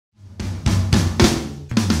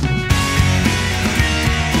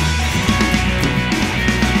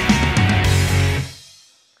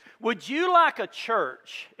Would you like a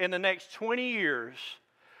church in the next 20 years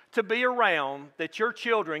to be around that your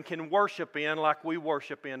children can worship in like we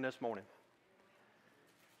worship in this morning?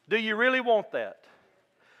 Do you really want that?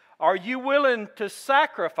 Are you willing to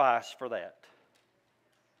sacrifice for that?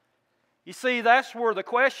 You see, that's where the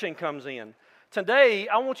question comes in. Today,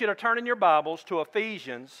 I want you to turn in your Bibles to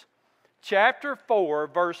Ephesians chapter 4,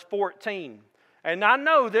 verse 14. And I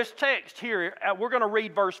know this text here, we're going to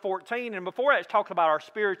read verse 14, and before that it's talking about our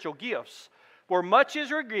spiritual gifts. Where much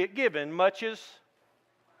is given, much is...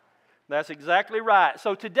 That's exactly right.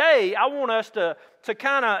 So today, I want us to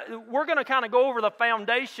we're going to kind of go over the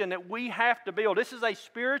foundation that we have to build. This is a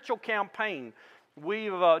spiritual campaign.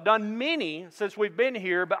 We've done many since we've been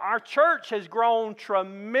here, but our church has grown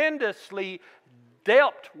tremendously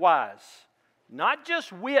depth-wise. Not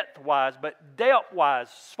just width-wise, but depth-wise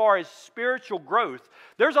as far as spiritual growth.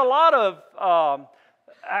 There's a lot of,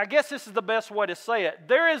 I guess this is the best way to say it,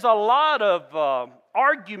 there is a lot of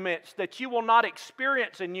arguments that you will not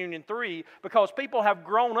experience in Union 3 because people have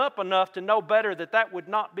grown up enough to know better that that would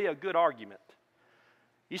not be a good argument.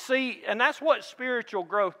 You see, and that's what spiritual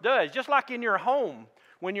growth does. Just like in your home,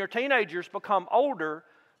 when your teenagers become older,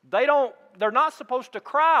 they're not supposed to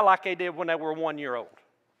cry like they did when they were 1 year old.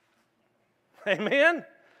 Amen?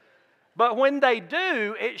 But when they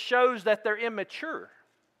do, it shows that they're immature.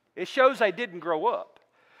 It shows they didn't grow up.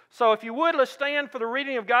 So if you would, let's stand for the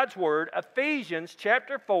reading of God's Word, Ephesians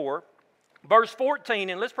chapter 4, verse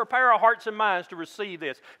 14, and let's prepare our hearts and minds to receive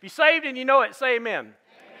this. If you're saved and you know it, say amen. Amen.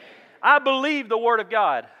 I believe the Word of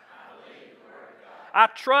God. I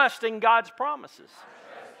trust in God's promises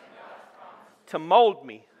to mold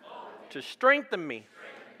me, to strengthen me,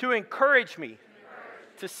 to encourage me,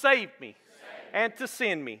 to save me, and to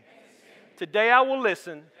send me. Today I will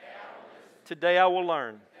listen. Today I will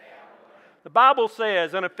learn. The Bible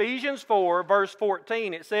says in Ephesians 4, verse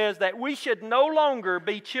 14, it says that we should no longer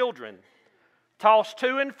be children, tossed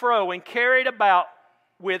to and fro and carried about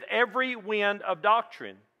with every wind of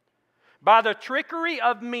doctrine, by the trickery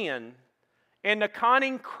of men and the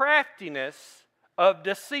cunning craftiness of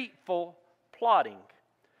deceitful plotting.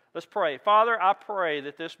 Let's pray. Father, I pray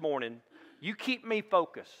that this morning you keep me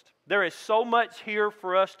focused. There is so much here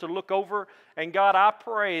for us to look over. And God, I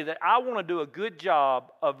pray that I want to do a good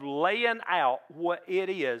job of laying out what it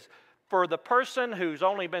is for the person who's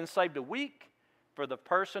only been saved a week, for the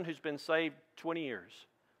person who's been saved 20 years.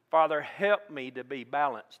 Father, help me to be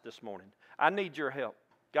balanced this morning. I need your help.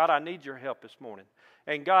 God, I need your help this morning.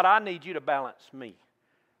 And God, I need you to balance me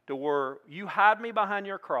to where you hide me behind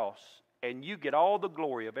your cross and you get all the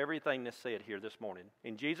glory of everything that's said here this morning.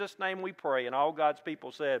 In Jesus' name we pray, and all God's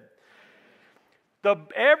people said,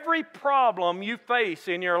 every problem you face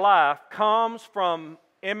in your life comes from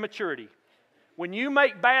immaturity. When you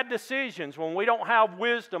make bad decisions, when we don't have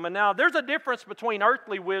wisdom, and now there's a difference between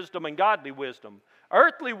earthly wisdom and godly wisdom.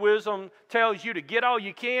 Earthly wisdom tells you to get all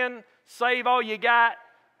you can, save all you got,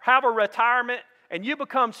 have a retirement, and you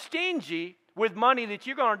become stingy with money that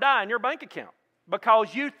you're going to die in your bank account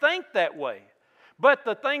because you think that way. But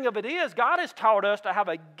the thing of it is, God has taught us to have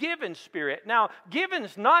a giving spirit. Now, giving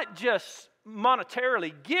is not just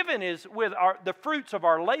monetarily. Giving is with the fruits of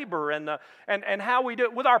our labor and how we do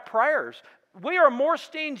it with our prayers. We are more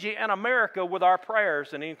stingy in America with our prayers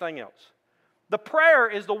than anything else. The prayer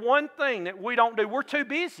is the one thing that we don't do. We're too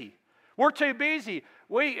busy. We're too busy.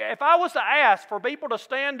 If I was to ask for people to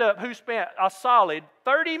stand up who spent a solid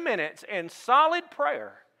 30 minutes in solid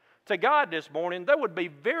prayer to God this morning, there would be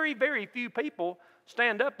very, very few people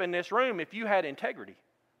stand up in this room if you had integrity.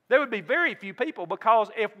 There would be very few people because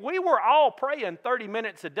if we were all praying 30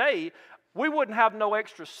 minutes a day, we wouldn't have no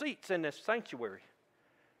extra seats in this sanctuary.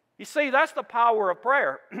 You see, that's the power of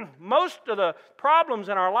prayer. Most of the problems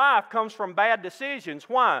in our life comes from bad decisions.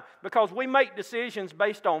 Why? Because we make decisions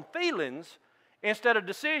based on feelings instead of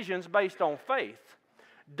decisions based on faith.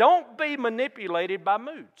 Don't be manipulated by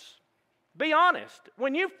moods. Be honest.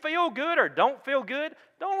 When you feel good or don't feel good,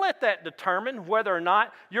 don't let that determine whether or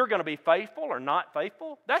not you're going to be faithful or not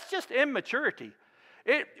faithful. That's just immaturity.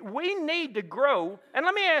 We need to grow. And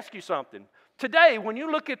let me ask you something. Today, when you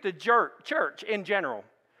look at the church in general,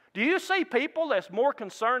 do you see people that's more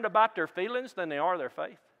concerned about their feelings than they are their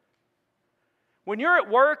faith? When you're at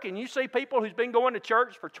work and you see people who's been going to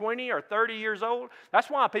church for 20 or 30 years old, that's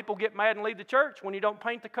why people get mad and leave the church when you don't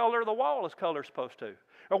paint the color of the wall as color's supposed to,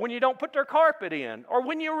 or when you don't put their carpet in, or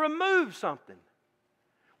when you remove something.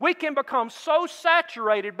 We can become so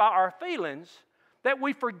saturated by our feelings that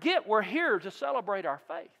we forget we're here to celebrate our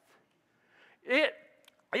faith.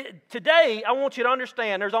 Today, I want you to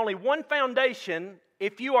understand there's only one foundation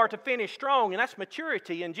if you are to finish strong, and that's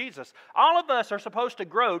maturity in Jesus. All of us are supposed to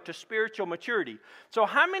grow to spiritual maturity. So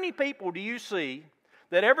how many people do you see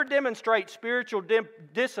that ever demonstrate spiritual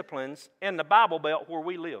disciplines in the Bible Belt where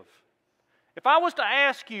we live? If I was to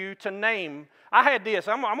ask you to name, I had this,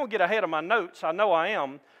 I'm going to get ahead of my notes, I know I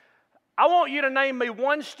am. I want you to name me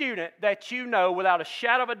one student that you know without a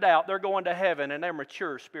shadow of a doubt they're going to heaven and they're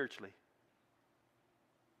mature spiritually.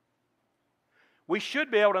 We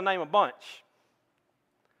should be able to name a bunch.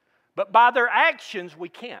 But by their actions, we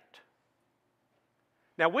can't.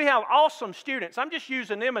 Now, we have awesome students. I'm just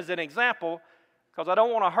using them as an example because I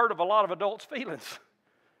don't want to hurt a lot of adults' feelings.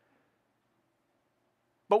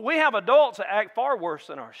 But we have adults that act far worse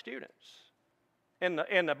than our students in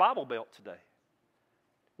the Bible Belt today.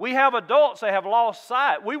 We have adults that have lost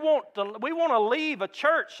sight. We want to leave a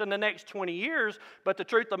church in the next 20 years, but the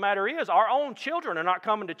truth of the matter is our own children are not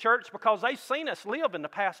coming to church because they've seen us live in the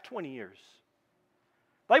past 20 years.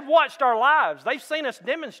 They've watched our lives. They've seen us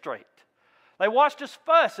demonstrate. They watched us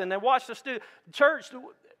fuss and they watched us do church.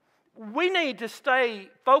 We need to stay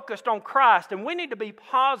focused on Christ, and we need to be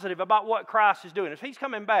positive about what Christ is doing. If He's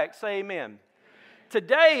coming back, say amen.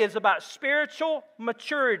 Today is about spiritual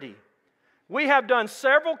maturity. We have done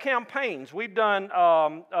several campaigns. We've done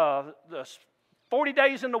 40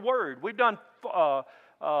 days in the Word. We've done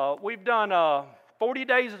 40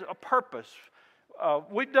 days of purpose.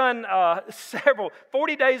 We've done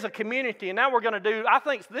 40 days of community, and now we're going to do, I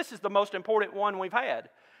think this is the most important one we've had.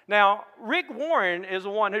 Now, Rick Warren is the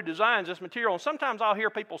one who designs this material, and sometimes I'll hear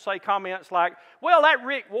people say comments like, well, that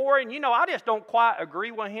Rick Warren, I just don't quite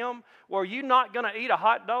agree with him. Well, are you not going to eat a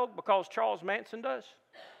hot dog because Charles Manson does?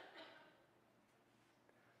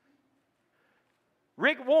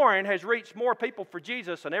 Rick Warren has reached more people for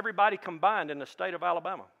Jesus than everybody combined in the state of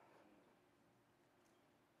Alabama.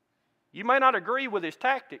 You may not agree with his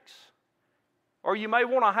tactics, or you may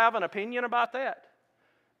want to have an opinion about that.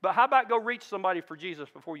 But how about go reach somebody for Jesus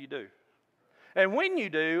before you do? And when you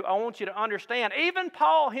do, I want you to understand, even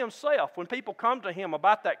Paul himself, when people come to him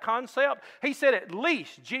about that concept, he said at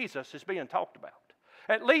least Jesus is being talked about.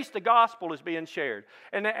 At least the gospel is being shared.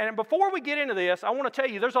 And before we get into this, I want to tell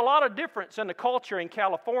you there's a lot of difference in the culture in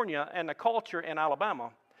California and the culture in Alabama.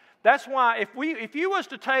 That's why if you was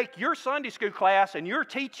to take your Sunday school class and you're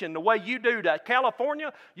teaching the way you do to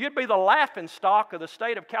California, you'd be the laughingstock of the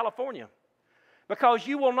state of California. Because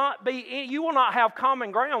you will not have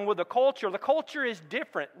common ground with the culture. The culture is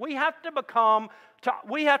different. We have to become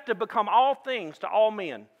all things to all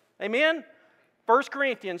men. Amen? 1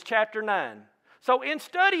 Corinthians chapter 9. So in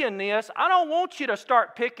studying this, I don't want you to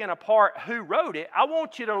start picking apart who wrote it. I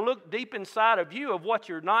want you to look deep inside of you of what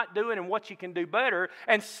you're not doing and what you can do better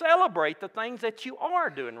and celebrate the things that you are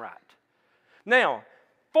doing right. Now,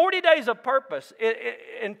 40 days of purpose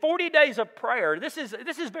and 40 days of prayer, this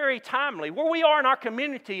is very timely. Where we are in our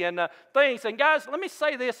community and things. And guys, let me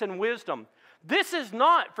say this in wisdom. This is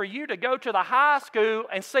not for you to go to the high school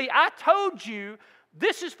and see, I told you.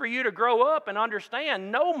 This is for you to grow up and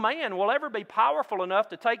understand no man will ever be powerful enough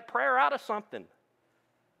to take prayer out of something.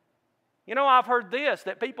 I've heard this,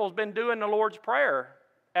 that people have been doing the Lord's Prayer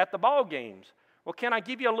at the ball games. Well, can I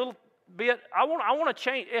give you a little bit? I want to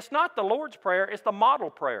change. It's not the Lord's Prayer, it's the model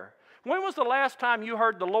prayer. When was the last time you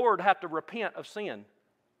heard the Lord have to repent of sin?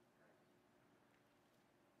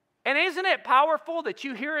 And isn't it powerful that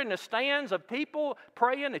you hear in the stands of people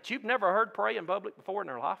praying that you've never heard pray in public before in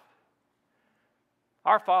their life?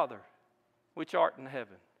 Our Father, which art in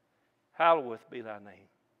heaven, hallowed be thy name.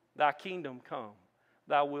 Thy kingdom come,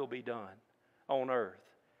 thy will be done on earth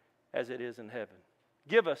as it is in heaven.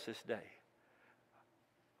 Give us this day.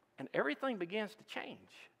 And everything begins to change.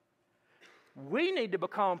 We need to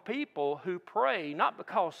become people who pray not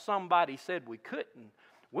because somebody said we couldn't.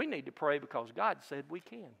 We need to pray because God said we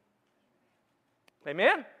can.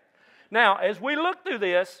 Amen? Now, as we look through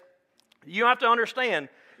this, you have to understand,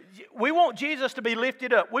 we want Jesus to be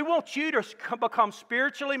lifted up. We want you to become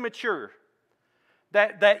spiritually mature.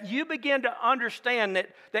 That you begin to understand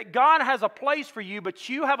that God has a place for you, but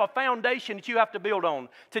you have a foundation that you have to build on.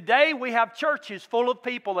 Today we have churches full of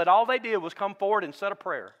people that all they did was come forward and said a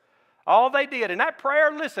prayer. All they did. And that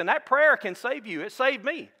prayer, listen, that prayer can save you. It saved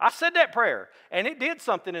me. I said that prayer, and it did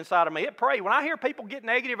something inside of me. It prayed. When I hear people get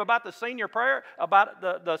negative about the senior prayer, about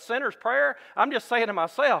the sinner's prayer, I'm just saying to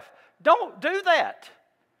myself, don't do that.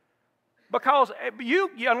 Because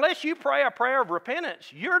unless you pray a prayer of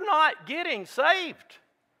repentance, you're not getting saved.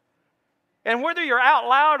 And whether you're out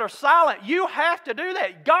loud or silent, you have to do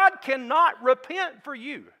that. God cannot repent for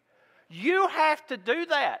you. You have to do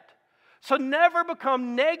that. So never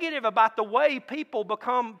become negative about the way people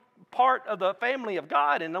become part of the family of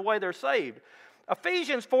God and the way they're saved.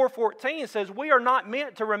 Ephesians 4:14 says, we are not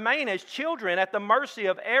meant to remain as children at the mercy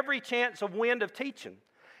of every chance of wind of teaching.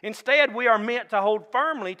 Instead, we are meant to hold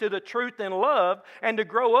firmly to the truth in love and to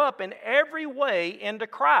grow up in every way into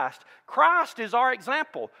Christ. Christ is our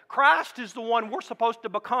example. Christ is the one we're supposed to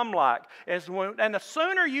become like. And the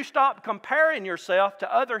sooner you stop comparing yourself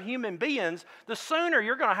to other human beings, the sooner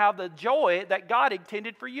you're going to have the joy that God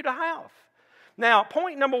intended for you to have. Now,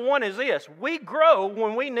 point number one is this. We grow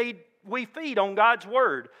when we feed on God's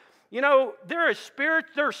Word. You know, there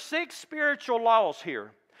are 6 spiritual laws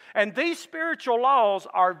here. And these spiritual laws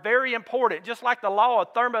are very important. Just like the law of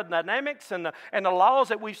thermodynamics and the laws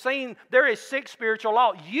that we've seen, there is 6 spiritual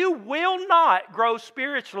laws. You will not grow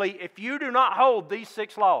spiritually if you do not hold these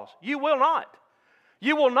 6 laws. You will not.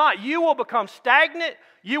 You will not. You will become stagnant.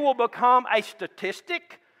 You will become a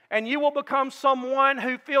statistic. And you will become someone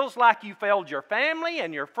who feels like you failed your family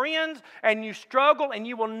and your friends, and you struggle, and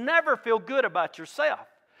you will never feel good about yourself.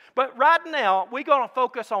 But right now, we're going to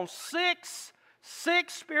focus on six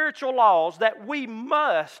spiritual laws that we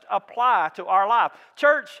must apply to our life.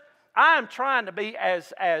 Church, I am trying to be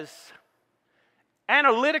as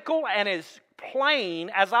analytical and as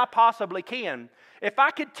plain as I possibly can. If I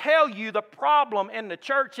could tell you the problem in the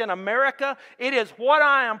church in America, it is what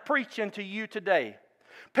I am preaching to you today.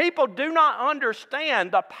 People do not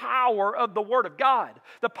understand the power of the Word of God.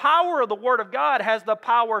 The power of the Word of God has the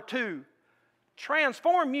power to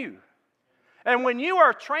transform you. And when you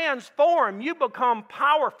are transformed, you become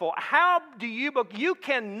powerful. How do you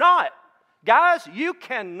cannot, guys, you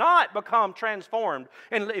cannot become transformed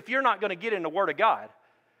if you're not going to get in the Word of God.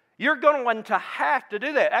 You're going to have to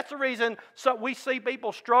do that. That's the reason we see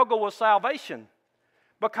people struggle with salvation.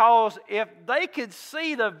 Because if they could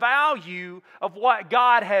see the value of what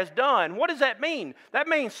God has done, what does that mean? That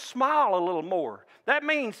means smile a little more. That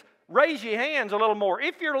means raise your hands a little more.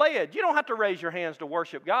 If you're led, you don't have to raise your hands to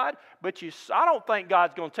worship God, but I don't think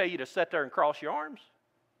God's going to tell you to sit there and cross your arms.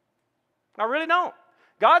 I really don't.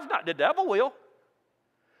 God's not, the devil will.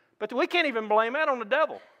 But we can't even blame that on the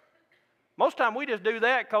devil. Most time we just do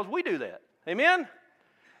that because we do that. Amen?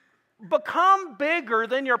 Become bigger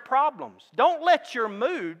than your problems. Don't let your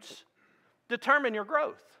moods determine your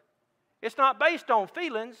growth. It's not based on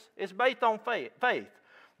feelings, it's based on faith.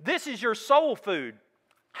 This is your soul food.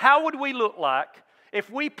 How would we look like if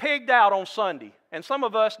we pigged out on Sunday? And some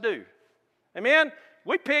of us do. Amen?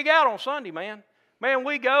 We pig out on Sunday, man. Man,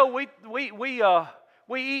 we go, we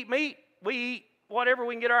eat meat, we eat whatever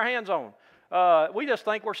we can get our hands on. We just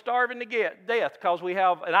think we're starving to death because we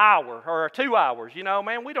have an hour or 2 hours. You know,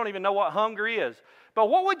 man, we don't even know what hunger is. But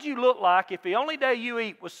what would you look like if the only day you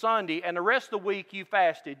eat was Sunday and the rest of the week you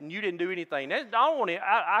fasted and you didn't do anything?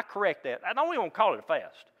 I correct that. I don't even want to call it a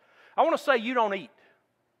fast. I want to say you don't eat.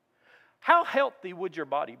 How healthy would your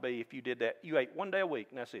body be if you did that? You ate 1 day a week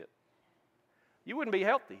and that's it. You wouldn't be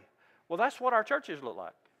healthy. Well, that's what our churches look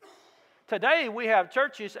like. Today we have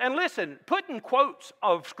churches, and listen, putting quotes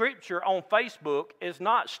of Scripture on Facebook is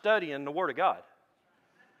not studying the Word of God.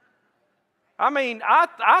 I mean,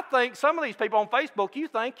 I think some of these people on Facebook, you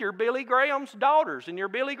think you're Billy Graham's daughters and you're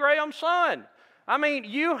Billy Graham's son. I mean,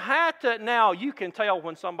 you have to, now you can tell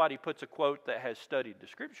when somebody puts a quote that has studied the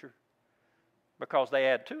Scripture because they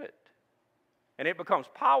add to it. And it becomes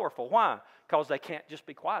powerful. Why? Because they can't just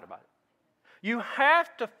be quiet about it. You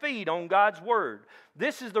have to feed on God's Word.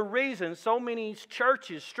 This is the reason so many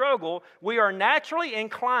churches struggle. We are naturally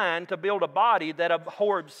inclined to build a body that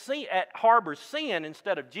harbors sin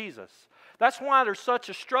instead of Jesus. That's why there's such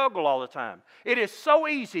a struggle all the time. It is so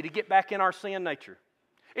easy to get back in our sin nature.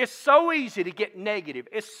 It's so easy to get negative.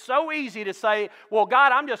 It's so easy to say, well,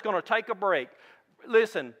 God, I'm just going to take a break.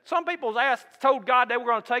 Listen, some people told God they were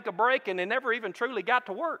going to take a break and they never even truly got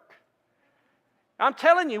to work. I'm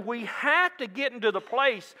telling you, we have to get into the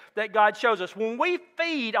place that God shows us. When we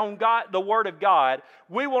feed on God, the Word of God,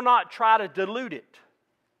 we will not try to dilute it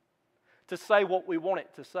to say what we want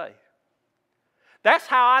it to say. That's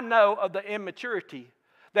how I know of the immaturity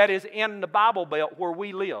that is in the Bible Belt where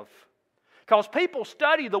we live. Because people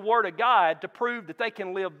study the Word of God to prove that they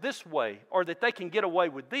can live this way, or that they can get away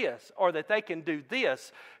with this, or that they can do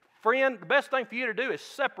this. Friend, the best thing for you to do is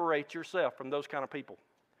separate yourself from those kind of people.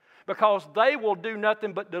 Because they will do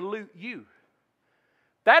nothing but dilute you.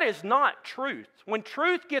 That is not truth. When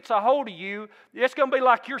truth gets a hold of you, it's going to be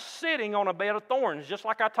like you're sitting on a bed of thorns, just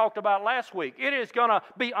like I talked about last week. It is going to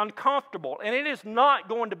be uncomfortable, and it is not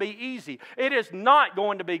going to be easy. It is not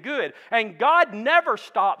going to be good. And God never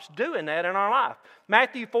stops doing that in our life.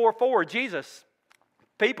 Matthew 4:4, Jesus,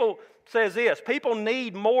 says this, people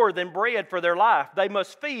need more than bread for their life. They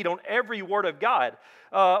must feed on every word of God.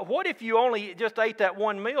 What if you only just ate that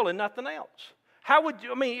one meal and nothing else? How would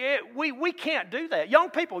you, I mean, we can't do that. Young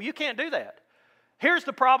people, you can't do that. Here's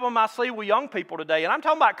the problem I see with young people today, and I'm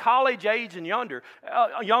talking about college age and younger,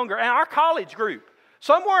 and our college group.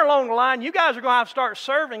 Somewhere along the line, you guys are going to have to start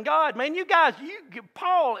serving God. Man, you guys,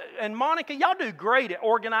 Paul and Monica, y'all do great at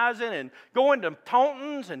organizing and going to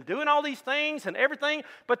Tauntons and doing all these things and everything,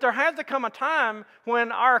 but there has to come a time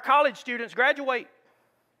when our college students graduate.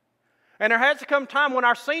 And there has to come a time when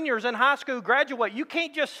our seniors in high school graduate. You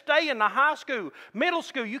can't just stay in the high school, middle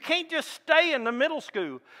school. You can't just stay in the middle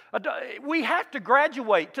school. We have to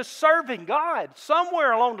graduate to serving God.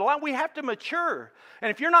 Somewhere along the line, we have to mature.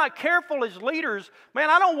 And if you're not careful as leaders,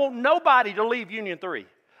 man, I don't want nobody to leave Union 3.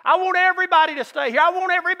 I want everybody to stay here. I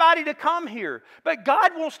want everybody to come here. But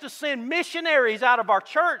God wants to send missionaries out of our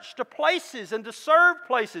church to places and to serve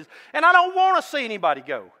places. And I don't want to see anybody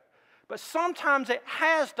go. But sometimes it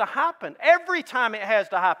has to happen. Every time it has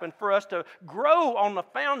to happen for us to grow on the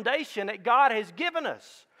foundation that God has given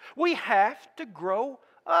us. We have to grow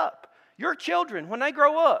up. Your children, when they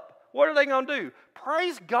grow up, what are they going to do?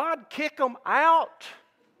 Praise God, kick them out.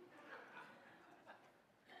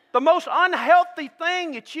 The most unhealthy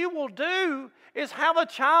thing that you will do is have a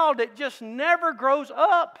child that just never grows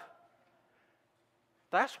up.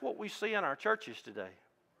 That's what we see in our churches today.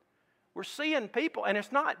 We're seeing people, and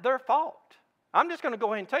it's not their fault. I'm just going to go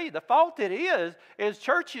ahead and tell you, the fault it is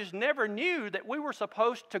churches never knew that we were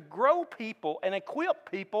supposed to grow people and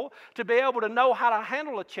equip people to be able to know how to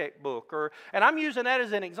handle a checkbook. And I'm using that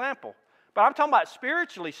as an example. But I'm talking about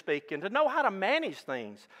spiritually speaking, to know how to manage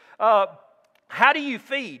things. How do you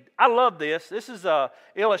feed? I love this. This is an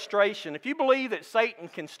illustration. If you believe that Satan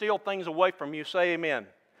can steal things away from you, say amen.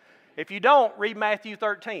 If you don't, read Matthew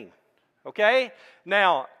 13. Okay?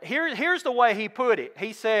 Now, here's the way he put it.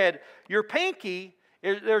 He said, your pinky,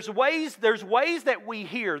 there's ways that we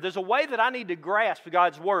hear. There's a way that I need to grasp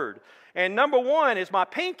God's word. And number one is my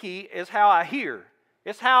pinky is how I hear.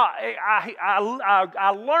 It's how I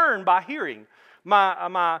learn by hearing.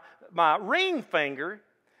 My ring finger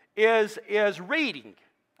is reading.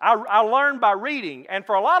 I learn by reading. And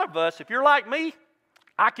for a lot of us, if you're like me,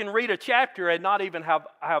 I can read a chapter and not even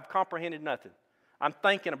have comprehended nothing. I'm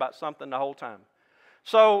thinking about something the whole time.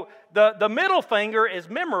 So the middle finger is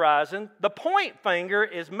memorizing, the point finger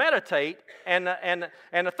is meditate, and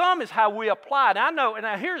the thumb is how we apply it. I know, and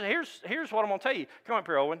now here's what I'm going to tell you. Come up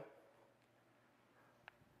here, Owen.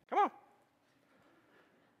 Come on.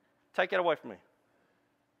 Take it away from me.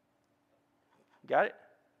 Got it?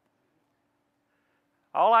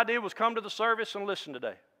 All I did was come to the service and listen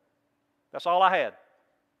today. That's all I had.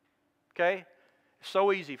 Okay? It's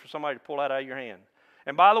so easy for somebody to pull that out of your hand.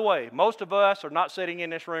 And by the way, most of us are not sitting in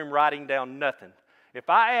this room writing down nothing. If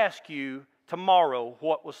I ask you tomorrow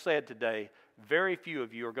what was said today, very few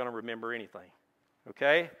of you are going to remember anything.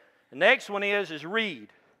 Okay? The next one is read.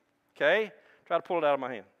 Okay? Try to pull it out of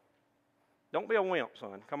my hand. Don't be a wimp,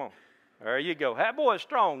 son. Come on. There you go. That boy is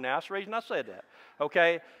strong now. That's the reason I said that.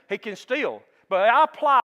 Okay? He can steal. But I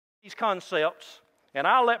apply these concepts, and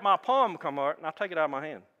I let my palm come out, and I take it out of my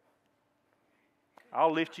hand.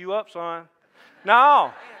 I'll lift you up, son.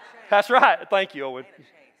 No, that's right. Thank you, Owen.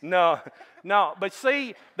 No. But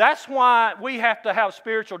see, that's why we have to have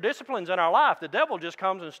spiritual disciplines in our life. The devil just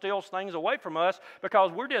comes and steals things away from us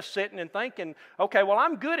because we're just sitting and thinking, okay, well,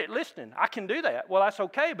 I'm good at listening. I can do that. Well, that's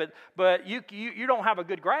okay, but you don't have a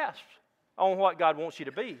good grasp on what God wants you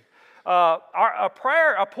to be. A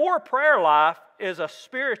poor prayer life is a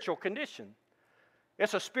spiritual condition.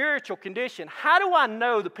 It's a spiritual condition. How do I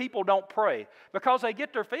know the people don't pray? Because they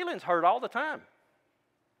get their feelings hurt all the time.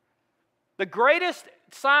 The greatest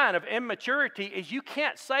sign of immaturity is you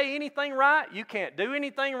can't say anything right, you can't do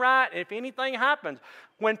anything right, and if anything happens.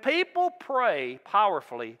 When people pray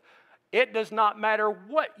powerfully, it does not matter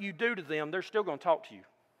what you do to them, they're still going to talk to you.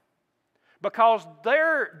 Because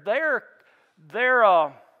their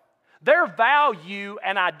value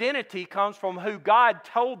and identity comes from who God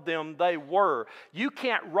told them they were. You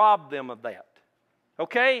can't rob them of that.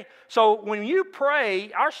 Okay? So when you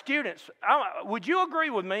pray, our students, would you agree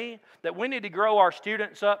with me that we need to grow our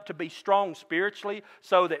students up to be strong spiritually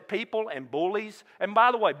so that people and bullies, and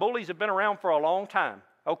by the way, bullies have been around for a long time.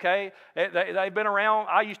 Okay? They've been around.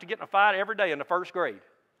 I used to get in a fight every day in the first grade.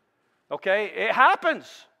 Okay? It happens.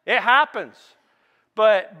 It happens.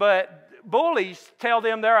 But bullies tell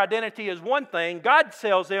them their identity is one thing. God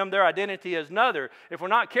tells them their identity is another. If we're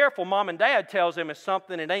not careful, mom and dad tells them it's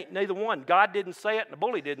something and ain't neither one. God didn't say it and the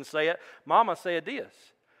bully didn't say it. Mama said this.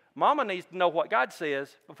 Mama needs to know what God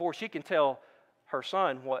says before she can tell her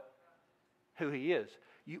son who he is.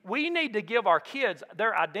 We need to give our kids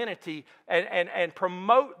their identity and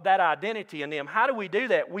promote that identity in them. How do we do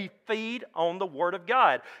that? We feed on the Word of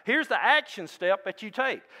God. Here's the action step that you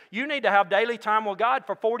take. You need to have daily time with God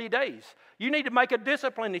for 40 days. You need to make a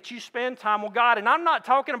discipline that you spend time with God. And I'm not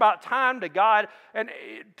talking about time to God and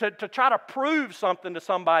to try to prove something to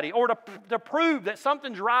somebody or to prove that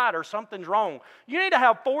something's right or something's wrong. You need to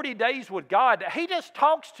have 40 days with God. He just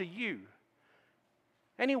talks to you.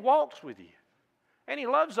 And He walks with you. And He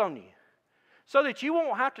loves on you. So that you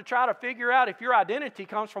won't have to try to figure out if your identity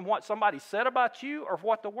comes from what somebody said about you or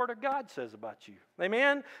what the Word of God says about you.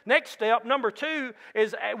 Amen? Next step, number 2,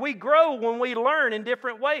 is we grow when we learn in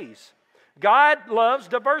different ways. God loves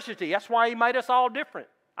diversity. That's why He made us all different.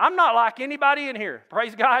 I'm not like anybody in here.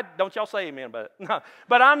 Praise God. Don't y'all say amen, but no.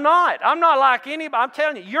 But I'm not. I'm not like anybody. I'm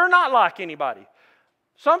telling you, you're not like anybody.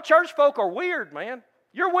 Some church folk are weird, man.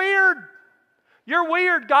 You're weird. You're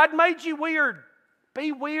weird. God made you weird.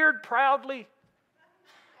 Be weird proudly.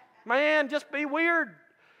 Man, just be weird.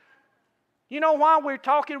 You know why we're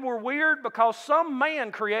talking we're weird? Because some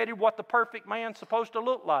man created what the perfect man's supposed to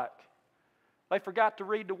look like. They forgot to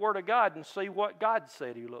read the Word of God and see what God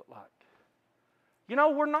said He looked like. You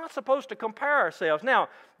know, we're not supposed to compare ourselves. Now,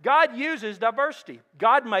 God uses diversity.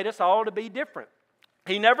 God made us all to be different.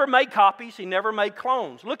 He never made copies. He never made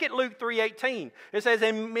clones. Look at Luke 3:18. It says,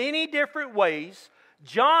 in many different ways,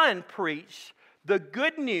 John preached the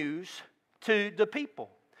good news to the people.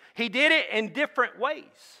 He did it in different ways,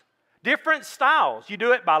 different styles. You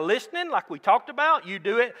do it by listening, like we talked about. You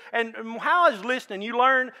do it, and how is listening? You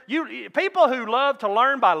learn. People who love to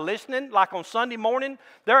learn by listening, like on Sunday morning,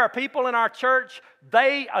 there are people in our church,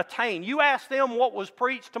 they attain. You ask them what was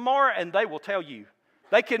preached tomorrow, and they will tell you.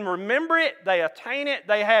 They can remember it, they attain it,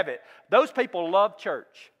 they have it. Those people love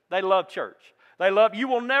church. They love church. You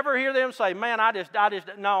will never hear them say, man,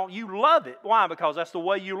 no, you love it. Why? Because that's the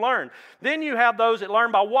way you learn. Then you have those that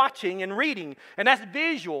learn by watching and reading, and that's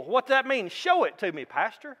visual. What that means? Show it to me,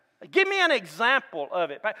 Pastor. Give me an example of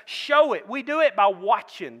it. Show it. We do it by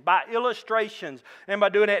watching, by illustrations, and by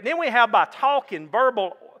doing that. And then we have by talking,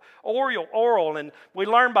 verbal, oral, and we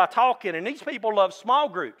learn by talking. And these people love small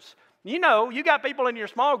groups. You know, you got people in your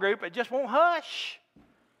small group that just won't hush.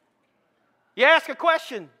 You ask a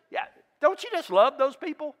question. Yeah. Don't you just love those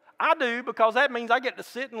people? I do, because that means I get to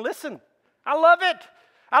sit and listen. I love it.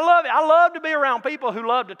 I love it. I love to be around people who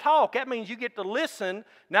love to talk. That means you get to listen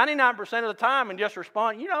 99% of the time and just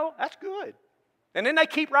respond, you know, that's good. And then they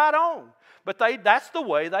keep right on. But that's the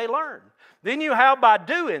way they learn. Then you have by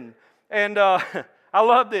doing. And I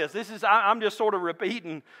love this. I'm just sort of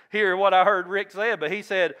repeating here what I heard Rick say, but he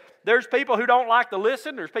said, there's people who don't like to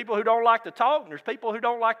listen, there's people who don't like to talk, and there's people who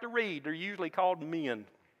don't like to read. They're usually called men.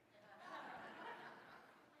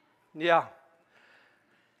 Yeah.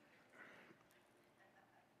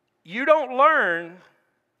 You don't learn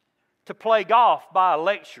to play golf by a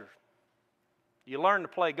lecture. You learn to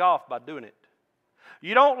play golf by doing it.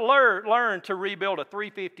 You don't learn to rebuild a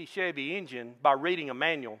 350 Chevy engine by reading a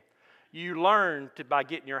manual. You learn by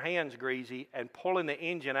getting your hands greasy and pulling the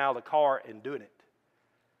engine out of the car and doing it.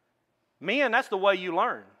 Men, that's the way you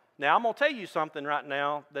learn. Now, I'm going to tell you something right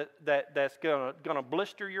now that's going to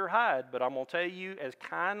blister your hide, but I'm going to tell you as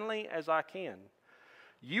kindly as I can.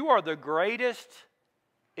 You are the greatest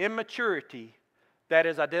immaturity that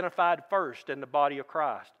is identified first in the body of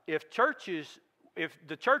Christ. If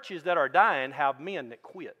the churches that are dying have men that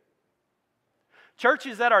quit.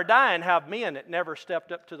 Churches that are dying have men that never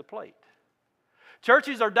stepped up to the plate.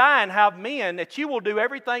 Churches are dying have men that you will do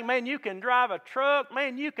everything. Man, you can drive a truck.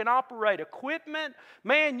 Man, you can operate equipment.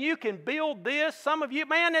 Man, you can build this. Some of you,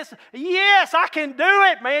 man, yes, I can do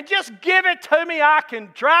it, man. Just give it to me. I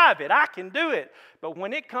can drive it. I can do it. But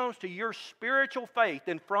when it comes to your spiritual faith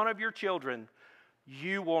in front of your children,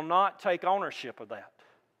 you will not take ownership of that.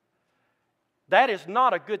 That is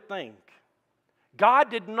not a good thing. God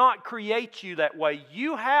did not create you that way.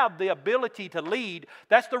 You have the ability to lead.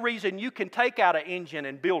 That's the reason you can take out an engine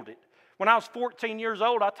and build it. When I was 14 years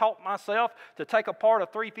old, I taught myself to take apart a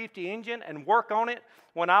 350 engine and work on it.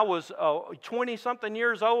 When I was 20-something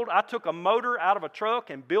years old, I took a motor out of a truck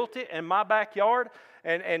and built it in my backyard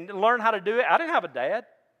and learned how to do it. I didn't have a dad.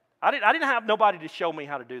 I didn't have nobody to show me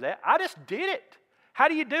how to do that. I just did it. How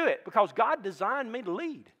do you do it? Because God designed me to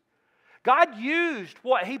lead. God used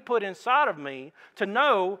what He put inside of me to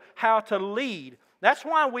know how to lead. That's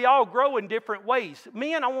why we all grow in different ways.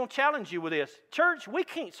 Men, I want to challenge you with this. Church, we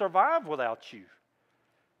can't survive without you.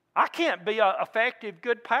 I can't be an effective,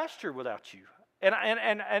 good pastor without you. And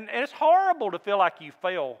it's horrible to feel like you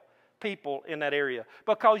fail people in that area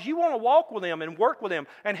because you want to walk with them and work with them.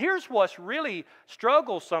 And here's what's really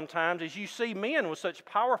struggles sometimes is you see men with such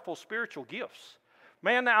powerful spiritual gifts.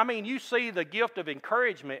 Man, I mean, you see the gift of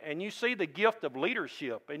encouragement, and you see the gift of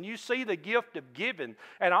leadership, and you see the gift of giving,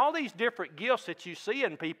 and all these different gifts that you see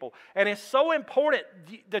in people. And it's so important.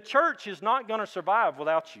 The church is not going to survive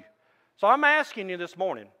without you. So I'm asking you this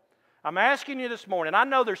morning. I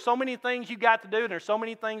know there's so many things you got to do, and there's so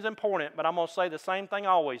many things important, but I'm going to say the same thing I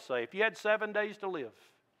always say. If you had 7 days to live,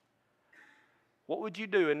 what would you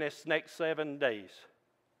do in this next 7 days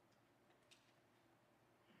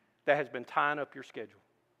that has been tying up your schedule?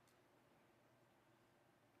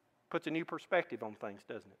 Puts a new perspective on things,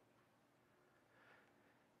 doesn't it?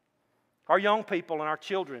 Our young people and our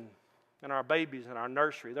children and our babies and our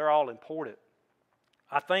nursery, they're all important.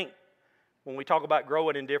 I think when we talk about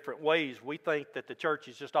growing in different ways, we think that the church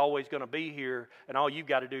is just always going to be here and all you've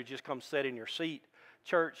got to do is just come sit in your seat.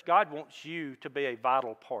 Church, God wants you to be a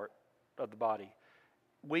vital part of the body.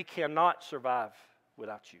 We cannot survive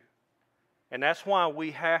without you. And that's why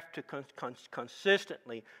we have to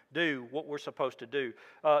consistently do what we're supposed to do.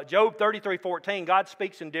 Job 33:14, God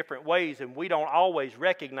speaks in different ways, and we don't always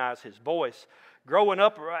recognize His voice. Growing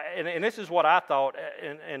up, and this is what I thought,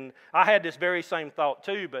 and I had this very same thought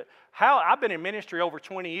too, but I've been in ministry over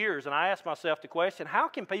 20 years, and I asked myself the question, how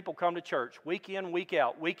can people come to church week in, week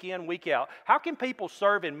out, week in, week out? How can people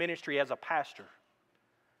serve in ministry as a pastor,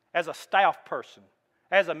 as a staff person,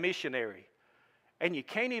 as a missionary? And you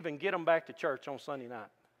can't even get them back to church on Sunday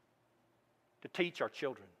night to teach our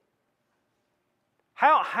children.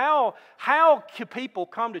 How can people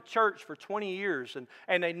come to church for 20 years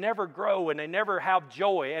and they never grow and they never have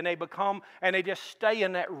joy and they just stay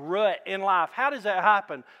in that rut in life? How does that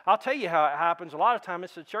happen? I'll tell you how it happens. A lot of times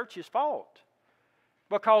it's the church's fault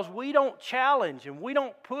because we don't challenge and we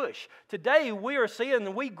don't push. Today we are seeing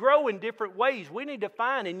that we grow in different ways. We need to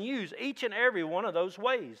find and use each and every one of those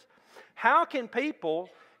ways. How can people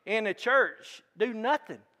in the church do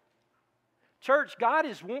nothing? Church, God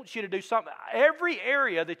wants you to do something. Every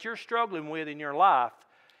area that you're struggling with in your life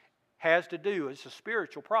has to do, it's a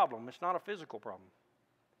spiritual problem. It's not a physical problem.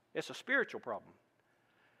 It's a spiritual problem.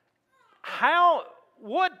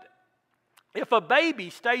 What if a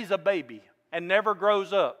baby stays a baby and never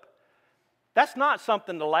grows up? That's not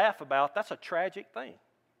something to laugh about. That's a tragic thing.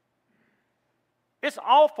 It's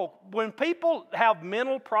awful. When people have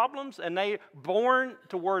mental problems and they're born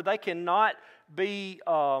to where they cannot be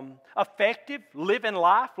effective, living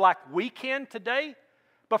life like we can today,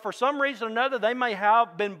 but for some reason or another they may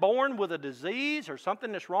have been born with a disease or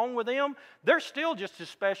something that's wrong with them, they're still just as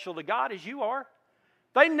special to God as you are.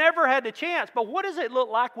 They never had the chance. But what does it look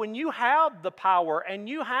like when you have the power and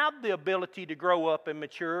you have the ability to grow up and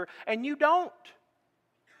mature and you don't?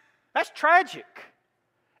 That's tragic.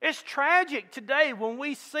 It's tragic today when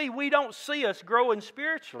we don't see us growing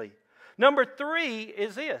spiritually. Number 3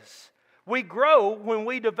 is this. We grow when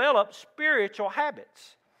we develop spiritual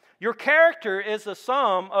habits. Your character is the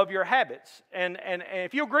sum of your habits. And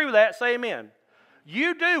if you agree with that, say amen.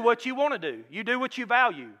 You do what you want to do. You do what you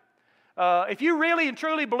value. If you really and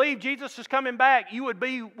truly believe Jesus is coming back, you would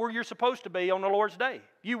be where you're supposed to be on the Lord's day.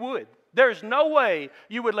 You would. There's no way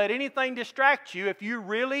you would let anything distract you if you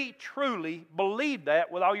really, truly believe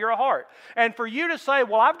that with all your heart. And for you to say,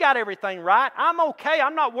 well, I've got everything right, I'm okay,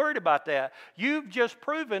 I'm not worried about that, you've just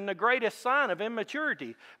proven the greatest sign of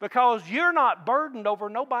immaturity because you're not burdened over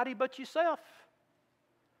nobody but yourself.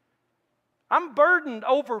 I'm burdened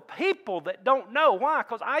over people that don't know. Why?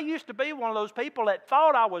 Because I used to be one of those people that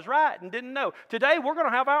thought I was right and didn't know. Today, we're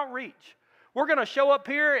going to have outreach. We're going to show up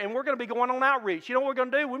here and we're going to be going on outreach. You know what we're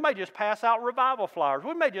going to do? We may just pass out revival flyers.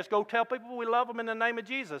 We may just go tell people we love them in the name of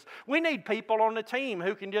Jesus. We need people on the team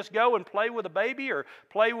who can just go and play with a baby or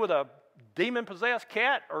play with a demon-possessed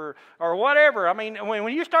cat or whatever. I mean,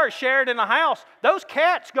 when you start sharing in the house, those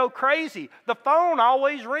cats go crazy. The phone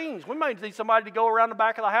always rings. We may need somebody to go around the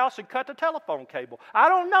back of the house and cut the telephone cable. I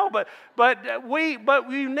don't know, but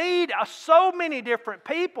we need so many different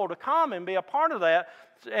people to come and be a part of that.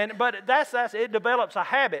 But it develops a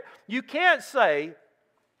habit. You can't say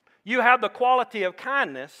you have the quality of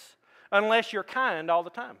kindness unless you're kind all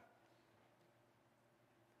the time.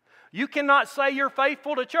 You cannot say you're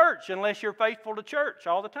faithful to church unless you're faithful to church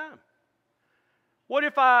all the time. What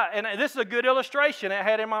if and this is a good illustration I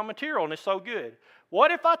had in my material and it's so good.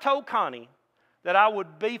 What if I told Connie that I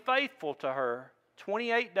would be faithful to her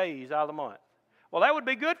 28 days out of the month? Well, that would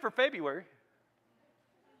be good for February.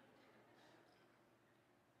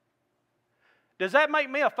 Does that make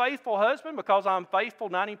me a faithful husband because I'm faithful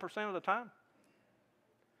 90% of the time?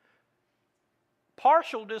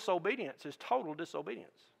 Partial disobedience is total disobedience.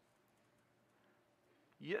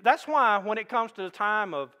 That's why when it comes to the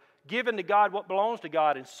time of giving to God what belongs to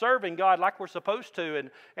God and serving God like we're supposed to,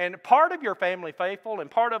 and part of your family faithful and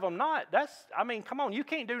part of them not, come on, you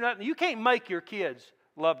can't do nothing. You can't make your kids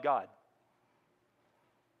love God.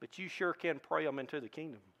 But you sure can pray them into the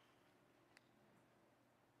kingdom.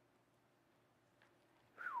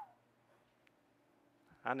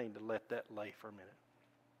 I need to let that lay for a minute.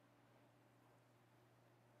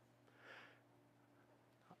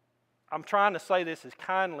 I'm trying to say this as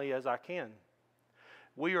kindly as I can.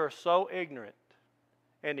 We are so ignorant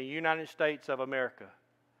in the United States of America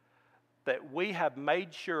that we have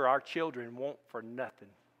made sure our children want for nothing.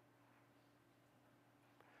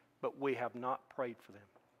 But we have not prayed for them.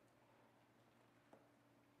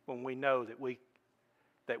 When we know that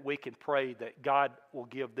we can pray that God will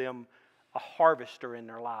give them a harvester in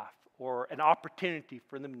their life or an opportunity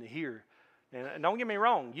for them to hear. And don't get me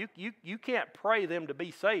wrong, you can't pray them to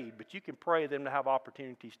be saved, but you can pray them to have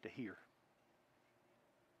opportunities to hear.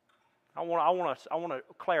 I want to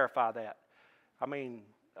clarify that. I mean,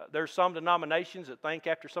 there's some denominations that think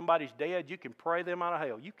after somebody's dead, you can pray them out of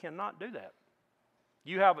hell. You cannot do that.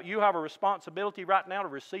 You have a responsibility right now to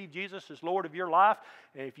receive Jesus as Lord of your life.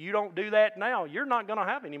 And if you don't do that now, you're not going to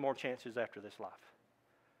have any more chances after this life.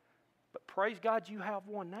 But praise God, you have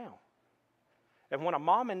one now. And when a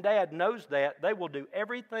mom and dad knows that, they will do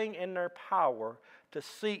everything in their power to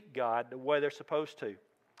seek God the way they're supposed to.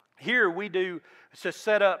 Here we do to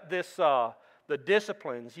set up this the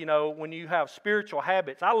disciplines, when you have spiritual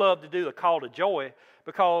habits. I love to do the call to joy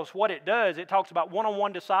because what it does, it talks about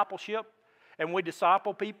one-on-one discipleship. And we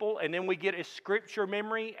disciple people, and then we get a scripture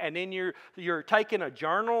memory, and then you're taking a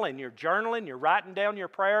journal, and you're journaling, you're writing down your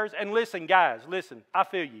prayers. And listen, guys, I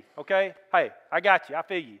feel you, okay? Hey, I got you, I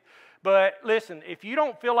feel you. But listen, if you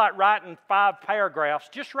don't feel like writing 5 paragraphs,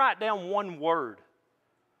 just write down one word.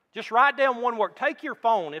 Just write down one word. Take your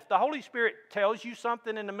phone. If the Holy Spirit tells you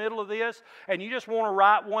something in the middle of this, and you just want to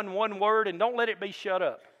write one word, and don't let it be shut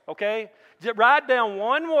up. Okay? Just write down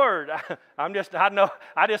one word. I just had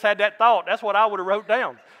that thought. That's what I would have wrote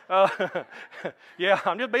down. Yeah,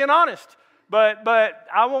 I'm just being honest. But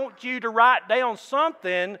I want you to write down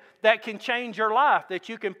something that can change your life, that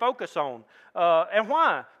you can focus on. And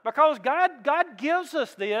why? Because God gives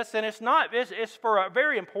us this, and it's for a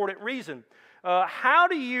very important reason. How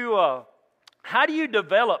do you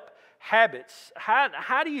develop habits?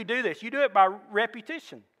 How do you do this? You do it by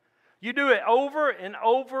repetition. You do it over and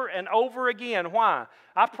over and over again. Why?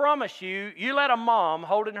 I promise you, you let a mom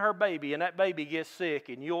holding her baby and that baby gets sick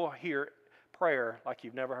and you'll hear prayer like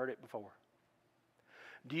you've never heard it before.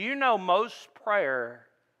 Do you know most prayer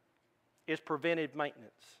is preventive maintenance?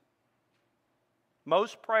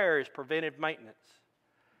 Most prayer is preventive maintenance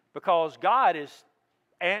because God is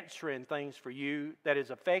answering things for you that is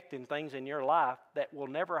affecting things in your life that will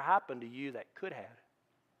never happen to you that could have.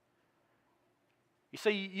 You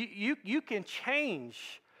see, you can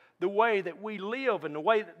change the way that we live and the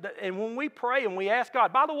way and when we pray and we ask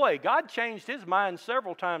God. By the way, God changed His mind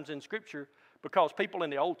several times in Scripture because people in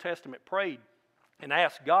the Old Testament prayed and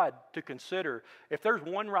asked God to consider if there's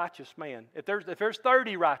one righteous man, if there's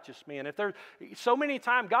 30 righteous men, if there's so many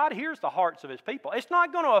times God hears the hearts of His people. It's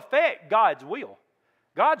not going to affect God's will.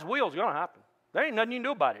 God's will is going to happen. There ain't nothing you can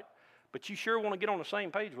do about it. But you sure want to get on the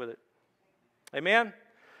same page with it. Amen?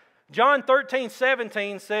 John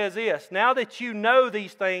 13:17 says this, now that you know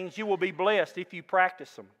these things, you will be blessed if you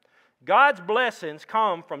practice them. God's blessings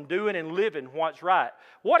come from doing and living what's right.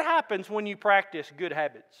 What happens when you practice good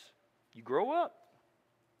habits? You grow up.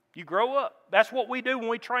 You grow up. That's what we do when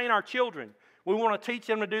we train our children. We want to teach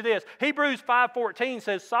them to do this. Hebrews 5:14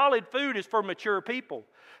 says, solid food is for mature people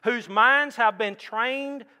whose minds have been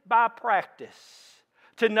trained by practice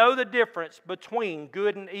to know the difference between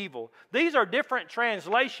good and evil. These are different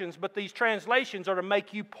translations, but these translations are to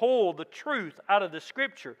make you pull the truth out of the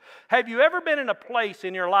Scripture. Have you ever been in a place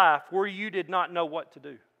in your life where you did not know what to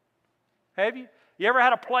do? Have you? You ever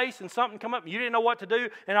had a place and something come up and you didn't know what to do?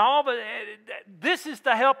 And this is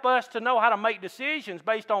to help us to know how to make decisions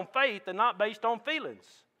based on faith and not based on feelings.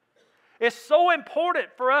 It's so important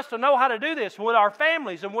for us to know how to do this with our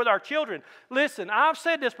families and with our children. Listen, I've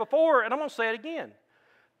said this before and I'm going to say it again.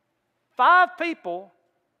 5 people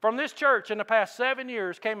from this church in the past 7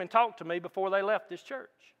 years came and talked to me before they left this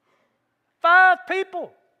church. 5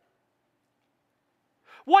 people.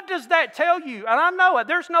 What does that tell you? And I know it.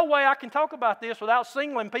 There's no way I can talk about this without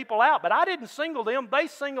singling people out, but I didn't single them. They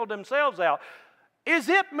singled themselves out. Is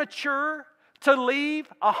it mature to leave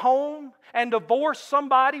a home and divorce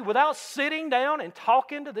somebody without sitting down and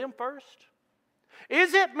talking to them first?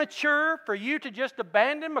 Is it mature for you to just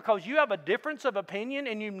abandon because you have a difference of opinion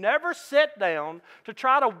and you never sit down to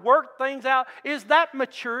try to work things out? Is that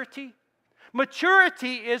maturity?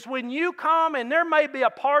 Maturity is when you come and there may be a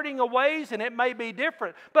parting of ways and it may be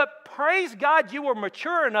different. But praise God you were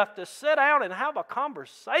mature enough to sit down and have a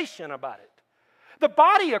conversation about it. The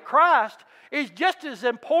body of Christ is just as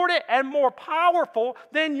important and more powerful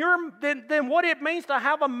than what it means to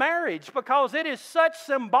have a marriage, because it is such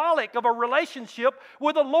symbolic of a relationship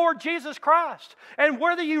with the Lord Jesus Christ. And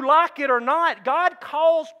whether you like it or not, God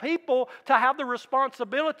calls people to have the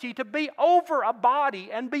responsibility to be over a body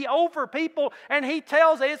and be over people, and He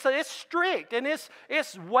tells us it's strict and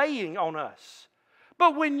it's weighing on us.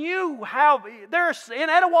 But when you have, in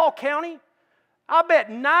Etowah County, I bet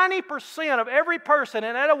 90% of every person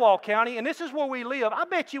in Etowah County, and this is where we live, I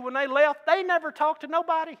bet you when they left, they never talked to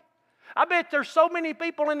nobody. I bet there's so many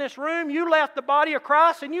people in this room, you left the body of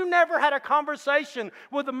Christ and you never had a conversation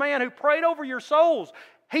with the man who prayed over your souls.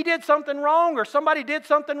 He did something wrong or somebody did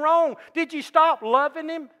something wrong. Did you stop loving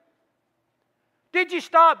him? Did you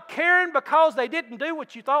stop caring because they didn't do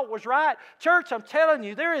what you thought was right? Church, I'm telling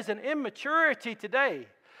you, there is an immaturity today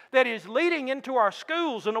that is leading into our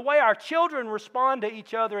schools and the way our children respond to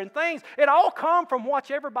each other and things. It all comes from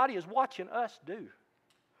what everybody is watching us do.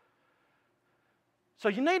 So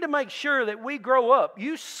you need to make sure that we grow up.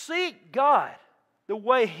 You seek God the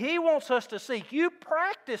way He wants us to seek. You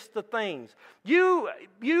practice the things. You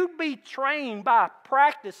be trained by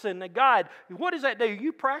practicing the God. What does that do?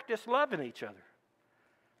 You practice loving each other.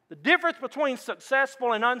 The difference between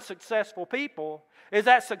successful and unsuccessful people is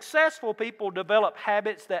that successful people develop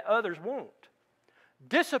habits that others won't.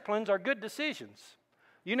 Disciplines are good decisions.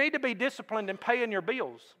 You need to be disciplined in paying your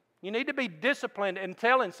bills. You need to be disciplined in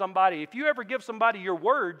telling somebody. If you ever give somebody your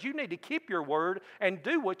word, you need to keep your word and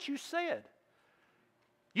do what you said.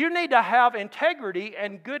 You need to have integrity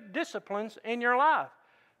and good disciplines in your life.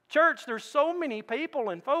 Church, there's so many people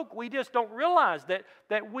and folk, we just don't realize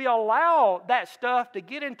that we allow that stuff to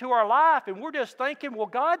get into our life, and we're just thinking, well,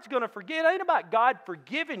 God's going to forgive. It ain't about God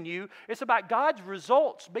forgiving you. It's about God's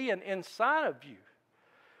results being inside of you.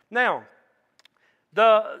 Now,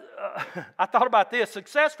 I thought about this.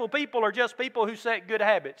 Successful people are just people who set good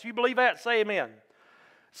habits. You believe that? Say amen.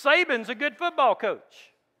 Saban's a good football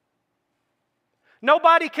coach.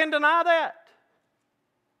 Nobody can deny that.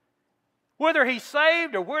 Whether he's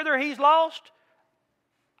saved or whether he's lost,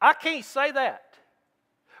 I can't say that.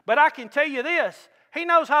 But I can tell you this, he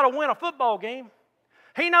knows how to win a football game.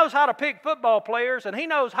 He knows how to pick football players, and he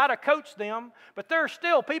knows how to coach them. But there's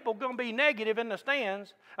still people going to be negative in the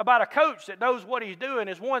stands about a coach that knows what he's doing,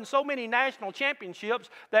 has won so many national championships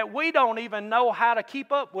that we don't even know how to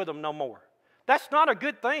keep up with them no more. That's not a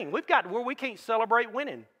good thing. We've got where we can't celebrate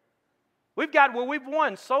winning. We've got where we've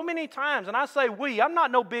won so many times, and I say we. I'm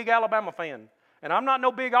not no big Alabama fan, and I'm not no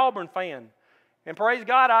big Auburn fan. And praise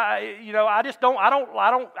God, I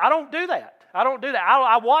don't do that. I don't do that.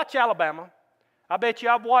 I watch Alabama. I bet you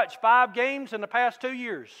I've watched 5 games in the past 2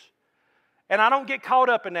 years, and I don't get caught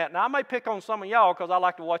up in that. Now I may pick on some of y'all because I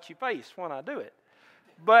like to watch your face when I do it.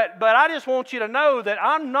 But I just want you to know that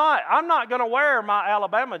I'm not going to wear my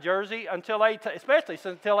Alabama jersey until especially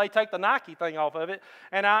until they take the Nike thing off of it.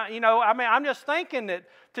 And I'm just thinking that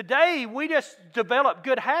today we just develop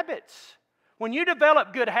good habits. When you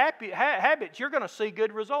develop good habits, you're going to see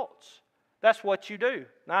good results. That's what you do.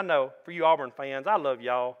 And I know for you Auburn fans, I love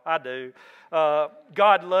y'all. I do.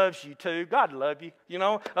 God loves you too. God love you.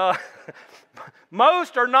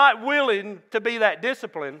 Most are not willing to be that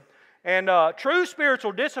disciplined. And true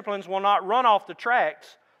spiritual disciplines will not run off the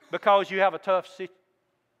tracks because you have a tough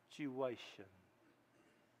situation.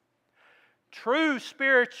 True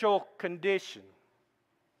spiritual condition,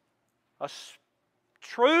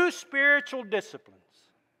 true spiritual disciplines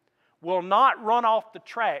will not run off the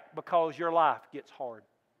track because your life gets hard.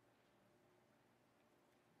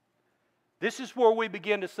 This is where we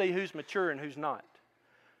begin to see who's mature and who's not.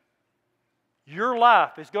 Your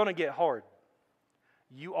life is going to get hard.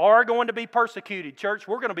 You are going to be persecuted. Church,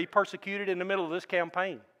 we're going to be persecuted in the middle of this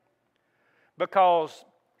campaign because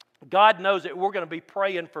God knows that we're going to be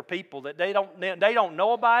praying for people that they don't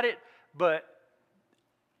know about it, but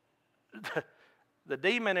the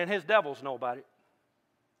demon and his devils know about it.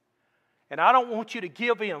 And I don't want you to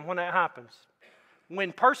give in when that happens.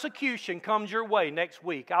 When persecution comes your way next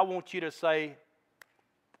week, I want you to say,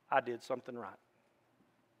 I did something right.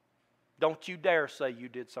 Don't you dare say you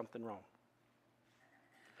did something wrong.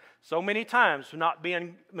 So many times, not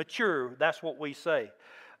being mature, that's what we say.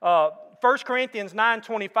 1 Corinthians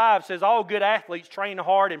 9:25 says, all good athletes train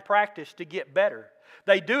hard and practice to get better.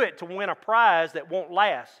 They do it to win a prize that won't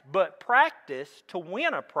last, but practice to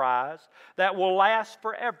win a prize that will last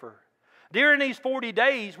forever. During these 40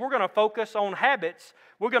 days, we're going to focus on habits.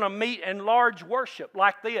 We're going to meet in large worship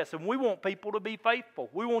like this, and we want people to be faithful.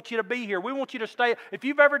 We want you to be here. We want you to stay. If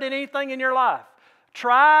you've ever done anything in your life,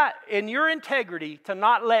 try in your integrity to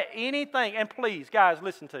not let anything, and please, guys,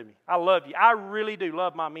 listen to me. I love you. I really do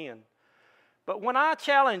love my men. But when I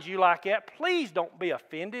challenge you like that, please don't be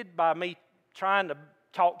offended by me trying to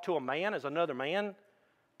talk to a man as another man.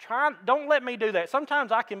 Don't let me do that.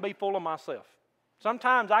 Sometimes I can be full of myself.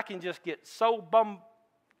 Sometimes I can just get so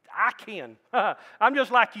I can. I'm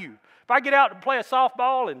just like you. If I get out to play a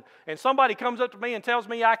softball and somebody comes up to me and tells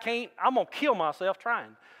me I can't, I'm going to kill myself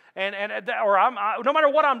trying. No matter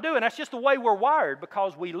what I'm doing, that's just the way we're wired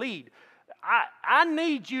because we lead. I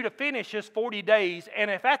need you to finish this 40 days, and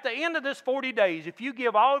if at the end of this 40 days, if you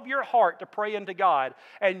give all of your heart to praying to God,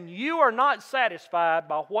 and you are not satisfied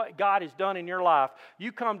by what God has done in your life,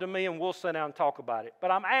 you come to me and we'll sit down and talk about it. But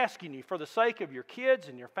I'm asking you, for the sake of your kids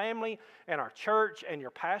and your family and our church and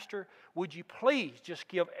your pastor, would you please just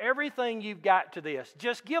give everything you've got to this?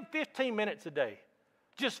 Just give 15 minutes a day.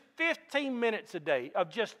 Just 15 minutes a day of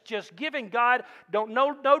just giving God,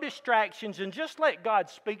 no distractions, and just let God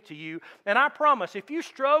speak to you. And I promise, if you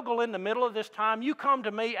struggle in the middle of this time, you come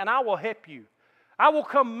to me and I will help you. I will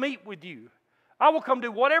come meet with you. I will come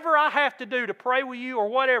do whatever I have to do to pray with you or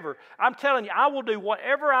whatever. I'm telling you, I will do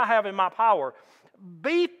whatever I have in my power.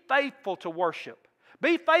 Be faithful to worship.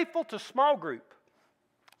 Be faithful to small group.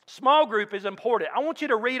 Small group is important. I want you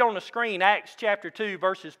to read on the screen Acts chapter 2,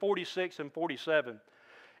 verses 46 and 47.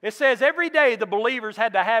 It says, every day the believers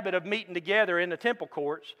had the habit of meeting together in the temple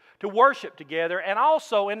courts to worship together and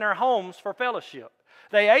also in their homes for fellowship.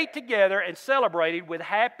 They ate together and celebrated with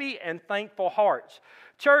happy and thankful hearts.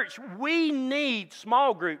 Church, we need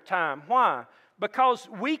small group time. Why? Because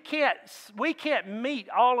we can't meet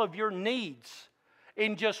all of your needs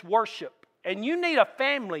in just worship. And you need a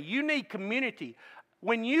family. You need community.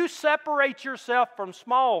 When you separate yourself from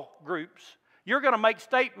small groups, you're going to make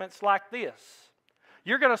statements like this.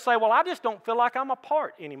 You're going to say, well, I just don't feel like I'm a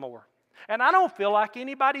part anymore. And I don't feel like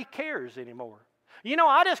anybody cares anymore. You know,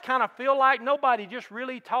 I just kind of feel like nobody just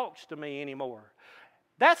really talks to me anymore.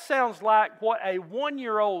 That sounds like what a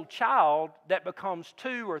 1-year-old child that becomes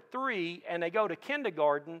 2 or 3 and they go to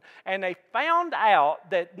kindergarten and they found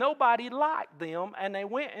out that nobody liked them and they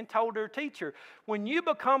went and told their teacher. When you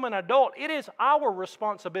become an adult, it is our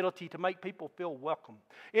responsibility to make people feel welcome.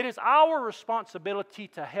 It is our responsibility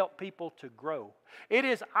to help people to grow. It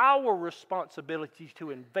is our responsibility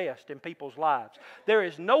to invest in people's lives. There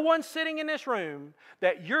is no one sitting in this room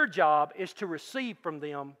that your job is to receive from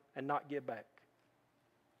them and not give back.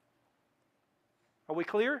 Are we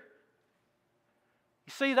clear?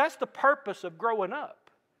 You see, that's the purpose of growing up,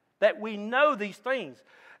 that we know these things.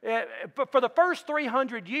 But for the first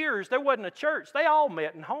 300 years, there wasn't a church. They all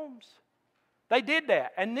met in homes. They did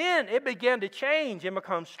that. And then it began to change and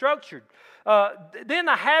become structured. Then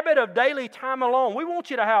the habit of daily time alone. We want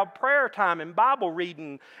you to have prayer time and Bible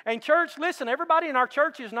reading. And church, listen, everybody in our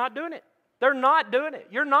church is not doing it. They're not doing it.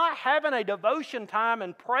 You're not having a devotion time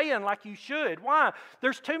and praying like you should. Why?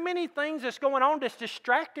 There's too many things that's going on that's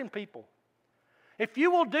distracting people. If you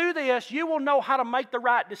will do this, you will know how to make the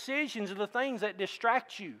right decisions of the things that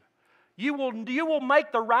distract you. You will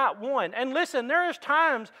make the right one. And listen, there is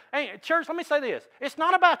times, hey, church, let me say this. It's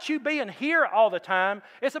not about you being here all the time.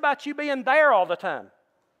 It's about you being there all the time.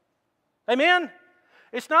 Amen?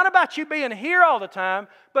 It's not about you being here all the time.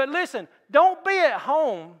 But listen, don't be at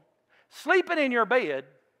home sleeping in your bed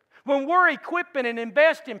when we're equipping and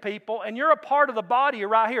investing people and you're a part of the body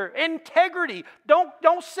right here. Integrity. Don't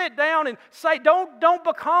sit down and say, don't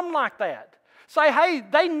become like that. Say, hey,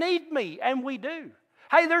 they need me, and we do.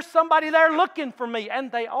 Hey, there's somebody there looking for me,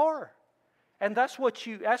 and they are. And that's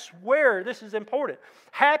where this is important.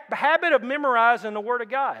 Habit of memorizing the Word of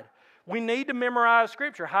God. We need to memorize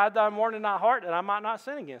Scripture. Hide thy word in thy heart that I might not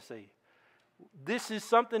sin against thee. This is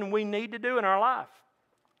something we need to do in our life.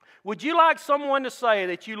 Would you like someone to say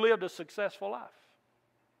that you lived a successful life?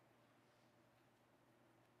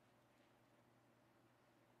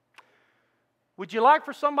 Would you like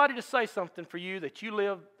for somebody to say something for you that you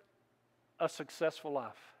lived a successful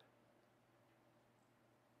life?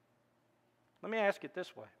 Let me ask it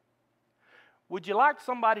this way. Would you like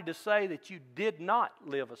somebody to say that you did not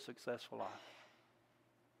live a successful life?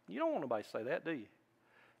 You don't want nobody to say that, do you?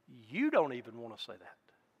 You don't even want to say that.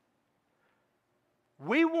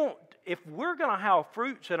 If we're going to have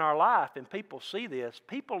fruits in our life and people see this,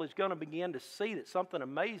 people is going to begin to see that something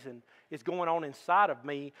amazing is going on inside of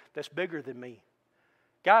me that's bigger than me.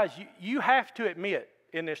 Guys, you have to admit,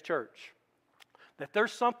 in this church that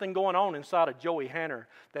there's something going on inside of Joey Hanner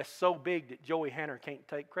that's so big that Joey Hanner can't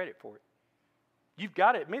take credit for it. You've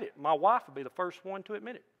got to admit it. My wife will be the first one to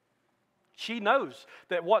admit it. She knows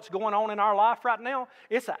that what's going on in our life right now,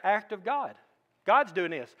 it's an act of God. God's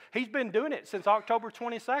doing this. He's been doing it since October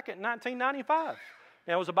 22nd, 1995.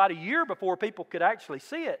 And it was about a year before people could actually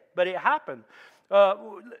see it, but it happened.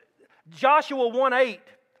 Joshua 1:8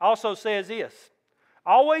 also says this.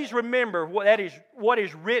 Always remember what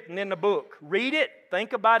is written in the book. Read it,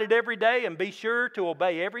 think about it every day, and be sure to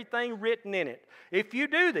obey everything written in it. If you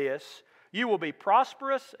do this, you will be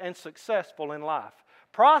prosperous and successful in life.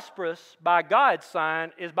 Prosperous, by God's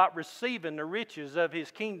sign, is about receiving the riches of His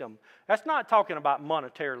kingdom. That's not talking about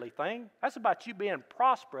monetarily thing. That's about you being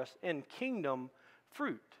prosperous in kingdom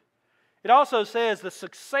fruit. It also says the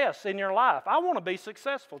success in your life. I want to be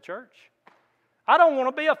successful, church. I don't want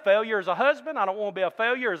to be a failure as a husband. I don't want to be a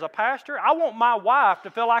failure as a pastor. I want my wife to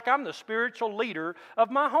feel like I'm the spiritual leader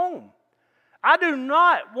of my home. I do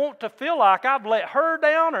not want to feel like I've let her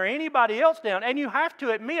down or anybody else down. And you have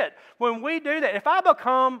to admit, when we do that, if I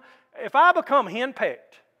become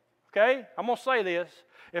henpecked, okay, I'm going to say this.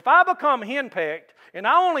 If I become henpecked and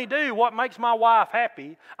I only do what makes my wife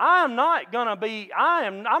happy, I'm going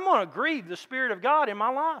to grieve the Spirit of God in my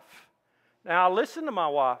life. Now, I listen to my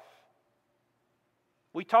wife.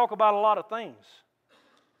 We talk about a lot of things,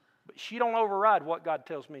 but she don't override what God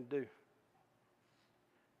tells me to do.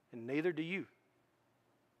 And neither do you.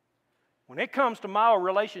 When it comes to my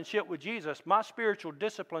relationship with Jesus, my spiritual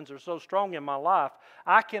disciplines are so strong in my life,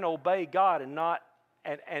 I can obey God and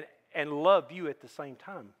love you at the same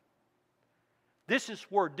time. This is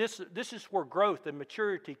where growth and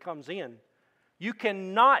maturity comes in. You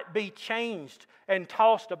cannot be changed and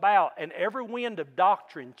tossed about, and every wind of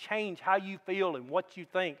doctrine change how you feel and what you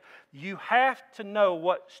think. You have to know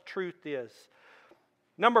what truth is.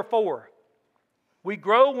 Number 4, we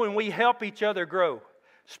grow when we help each other grow.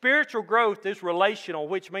 Spiritual growth is relational,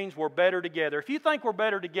 which means we're better together. If you think we're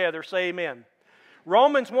better together, say amen.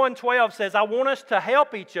 Romans 1:12 says, I want us to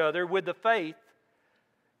help each other with the faith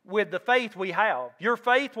we have. Your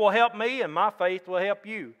faith will help me, and my faith will help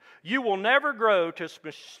you. You will never grow to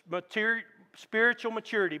spiritual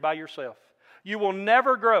maturity by yourself. You will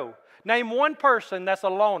never grow. Name one person that's a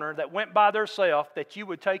loner that went by themselves that you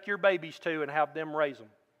would take your babies to and have them raise them.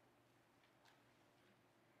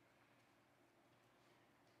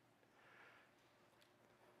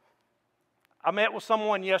 I met with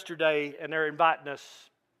someone yesterday, and they're inviting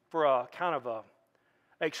us for a kind of a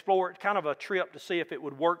trip to see if it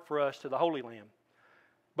would work for us to the Holy Land.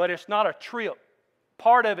 But it's not a trip.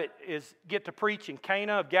 Part of it is get to preach in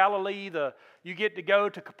Cana of Galilee. You get to go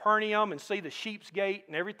to Capernaum and see the Sheep's Gate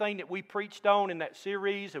and everything that we preached on in that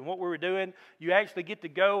series and what we were doing. You actually get to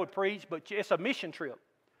go and preach, but it's a mission trip.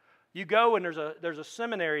 You go and there's a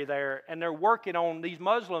seminary there, and they're working on these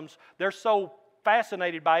Muslims. They're so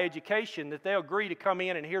fascinated by education that they'll agree to come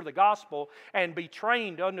in and hear the gospel and be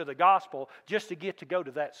trained under the gospel just to get to go to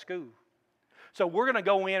that school. So we're going to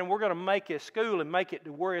go in and we're going to make a school and make it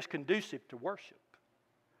to where it's conducive to worship.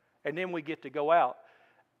 And then we get to go out.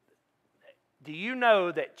 Do you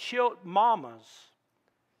know that mamas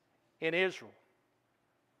in Israel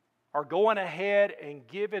are going ahead and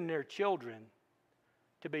giving their children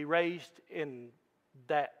to be raised in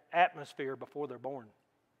that atmosphere before they're born?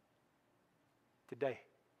 Today.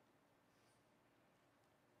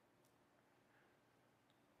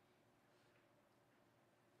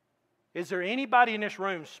 Is there anybody in this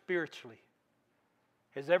room spiritually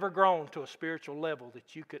has ever grown to a spiritual level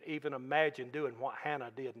that you could even imagine doing what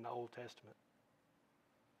Hannah did in the Old Testament?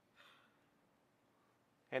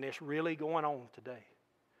 And it's really going on today.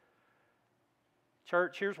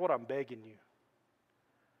 Church, here's what I'm begging you.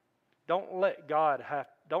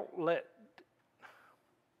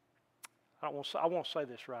 I want to say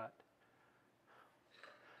this right.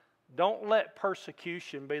 Don't let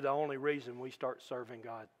persecution be the only reason we start serving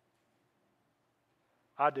God.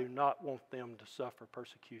 I do not want them to suffer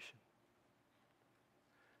persecution.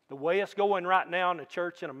 The way it's going right now in the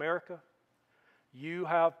church in America,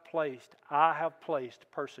 I have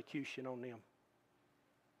placed persecution on them.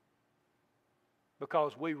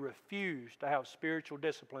 Because we refuse to have spiritual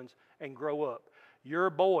disciplines and grow up. Your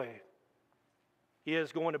boy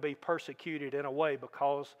is going to be persecuted in a way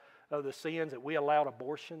because of the sins that we allowed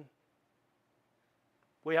abortion.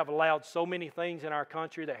 We have allowed so many things in our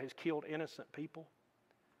country that has killed innocent people.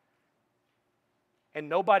 And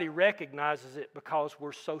nobody recognizes it because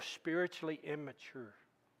we're so spiritually immature.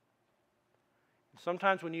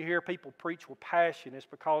 Sometimes when you hear people preach with passion, it's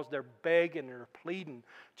because they're begging, they're pleading,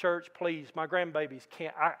 church, please, my grandbabies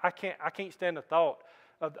I can't stand the thought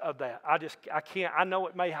of that. I can't. I know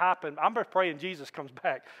it may happen. I'm just praying Jesus comes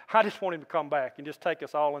back. I just want him to come back and just take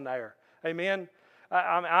us all in the air. Amen?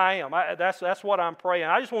 I am. That's what I'm praying.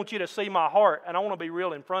 I just want you to see my heart, and I want to be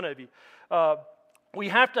real in front of you. We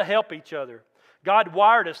have to help each other. God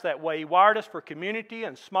wired us that way. He wired us for community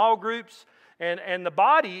and small groups, and the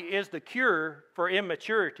body is the cure for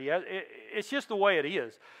immaturity. It's just the way it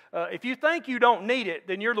is. If you think you don't need it,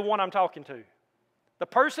 then you're the one I'm talking to. The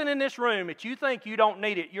person in this room, if you think you don't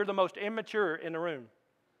need it, you're the most immature in the room.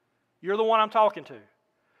 You're the one I'm talking to.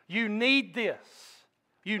 You need this.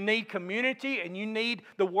 You need community, and you need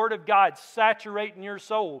the Word of God saturating your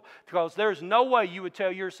soul, because there's no way you would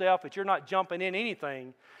tell yourself that you're not jumping in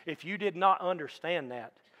anything if you did not understand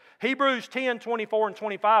that. Hebrews 10, 24 and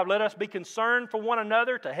 25, let us be concerned for one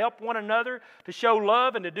another, to help one another, to show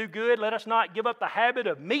love and to do good. Let us not give up the habit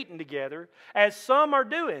of meeting together, as some are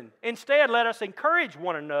doing. Instead, let us encourage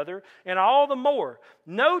one another, and all the more.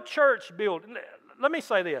 No church built. Let me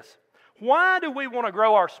say this. Why do we want to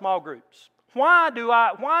grow our small groups? Why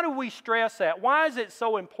do we stress that? Why is it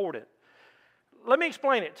so important? Let me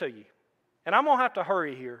explain it to you. And I'm going to have to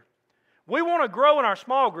hurry here. We want to grow in our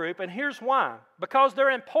small group, and here's why. Because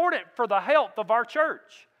they're important for the health of our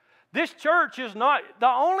church. This church is not, the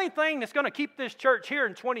only thing that's going to keep this church here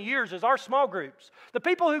in 20 years is our small groups. The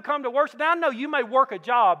people who come to worship. Now, I know you may work a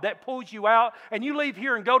job that pulls you out and you leave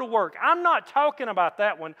here and go to work. I'm not talking about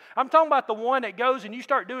that one. I'm talking about the one that goes and you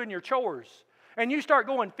start doing your chores and you start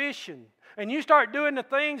going fishing. And you start doing the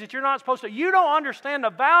things that you're not supposed to. You don't understand the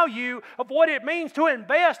value of what it means to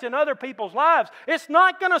invest in other people's lives. It's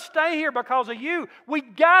not going to stay here because of you.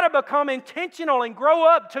 We've got to become intentional and grow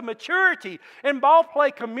up to maturity in ball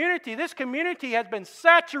play community. This community has been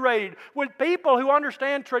saturated with people who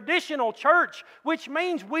understand traditional church, which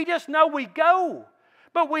means we just know we go.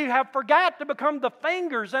 But we have forgot to become the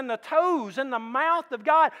fingers and the toes and the mouth of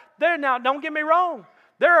God. Now, don't get me wrong.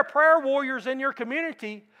 There are prayer warriors in your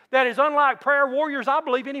community that is unlike prayer warriors, I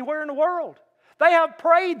believe, anywhere in the world. They have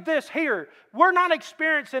prayed this here. We're not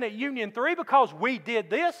experiencing it Union 3 because we did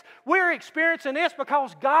this. We're experiencing this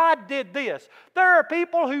because God did this. There are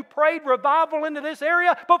people who prayed revival into this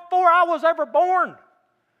area before I was ever born.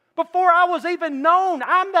 Before I was even known.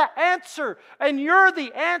 I'm the answer, and you're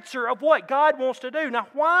the answer of what God wants to do. Now,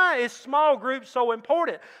 why is small groups so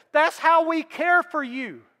important? That's how we care for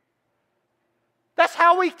you. That's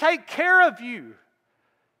how we take care of you.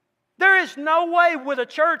 There is no way with a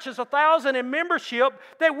church as 1,000 in membership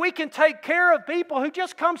that we can take care of people who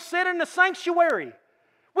just come sit in the sanctuary.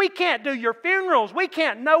 We can't do your funerals. We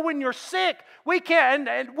can't know when you're sick. We can't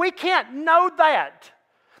know that.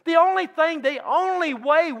 The only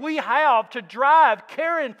way we have to drive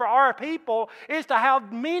caring for our people is to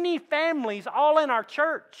have many families all in our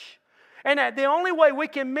church. And the only way we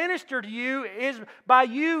can minister to you is by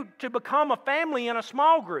you to become a family in a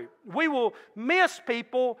small group. We will miss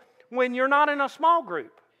people when you're not in a small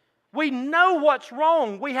group. We know what's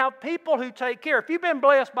wrong. We have people who take care. If you've been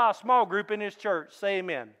blessed by a small group in this church, say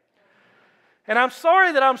amen. And I'm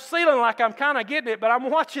sorry that I'm feeling like I'm kind of getting it, but I'm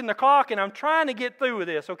watching the clock and I'm trying to get through with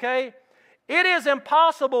this, okay? It is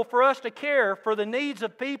impossible for us to care for the needs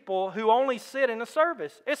of people who only sit in a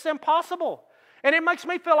service. It's impossible. And it makes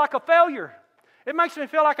me feel like a failure. It makes me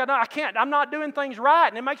feel like I'm not doing things right,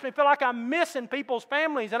 and it makes me feel like I'm missing people's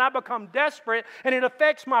families, and I become desperate, and it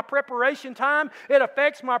affects my preparation time, it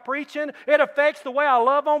affects my preaching, it affects the way I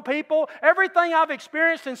love on people. Everything I've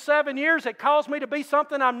experienced in 7 years that caused me to be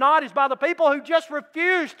something I'm not is by the people who just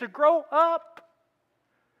refuse to grow up.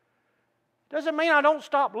 Doesn't mean I don't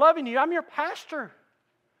stop loving you. I'm your pastor.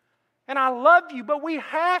 And I love you, but we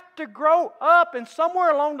have to grow up. And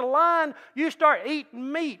somewhere along the line, you start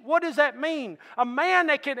eating meat. What does that mean? A man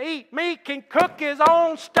that can eat meat can cook his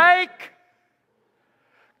own steak.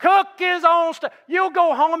 Cook his own steak. You'll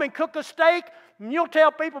go home and cook a steak, and you'll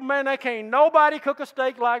tell people, man, they can't nobody cook a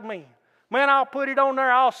steak like me. Man, I'll put it on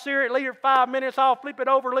there, I'll sear it, leave it for 5 minutes, I'll flip it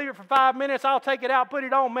over, leave it for 5 minutes, I'll take it out, put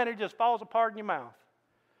it on, man, it just falls apart in your mouth.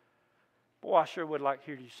 Boy, I sure would like to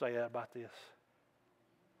hear you say that about this.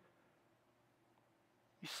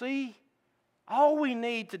 You see, all we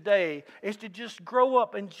need today is to just grow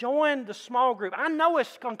up and join the small group. I know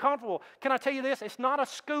it's uncomfortable. Can I tell you this? It's not a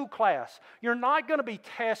school class. You're not going to be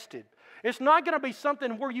tested. It's not going to be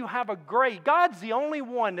something where you have a grade. God's the only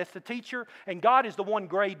one that's the teacher, and God is the one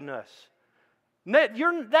grading us.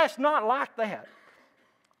 That's not like that.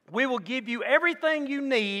 We will give you everything you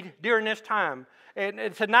need during this time.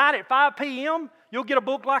 And tonight at 5 p.m., you'll get a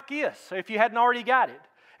book like this if you hadn't already got it.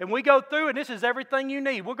 And we go through, and this is everything you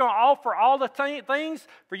need. We're going to offer all the things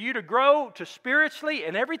for you to grow to spiritually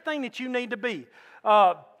and everything that you need to be.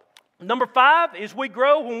 Number 5 is we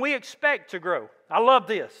grow when we expect to grow. I love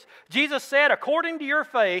this. Jesus said, according to your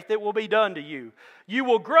faith, it will be done to you. You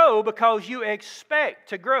will grow because you expect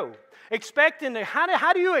to grow.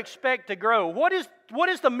 How do you expect to grow? What is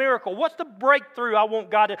the miracle? What's the breakthrough I want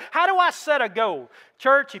God to? How do I set a goal?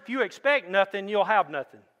 Church, if you expect nothing, you'll have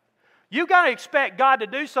nothing. You got to expect God to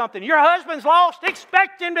do something. Your husband's lost,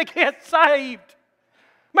 expect him to get saved.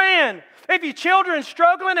 Man, if your children's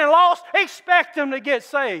struggling and lost, expect them to get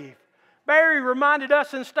saved. Barry reminded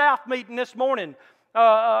us in staff meeting this morning,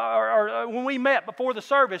 or when we met before the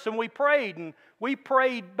service, and we prayed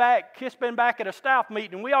back. It's been back at a staff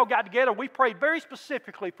meeting, and we all got together. We prayed very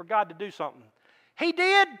specifically for God to do something. He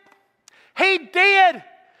did. He did.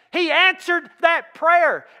 He answered that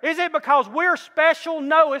prayer. Is it because we're special?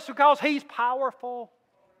 No, it's because He's powerful.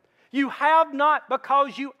 You have not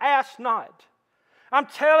because you ask not. I'm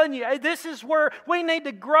telling you, this is where we need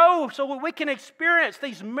to grow so that we can experience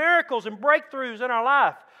these miracles and breakthroughs in our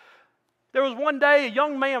life. There was one day a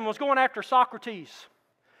young man was going after Socrates.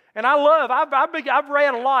 And I've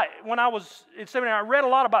read a lot when I was in seminary. I read a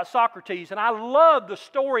lot about Socrates, and I love the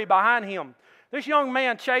story behind him. This young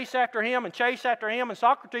man chased after him, and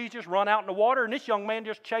Socrates just run out in the water, and this young man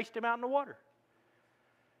just chased him out in the water.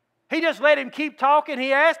 He just let him keep talking.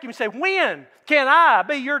 He asked him, he said, when can I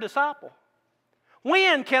be your disciple?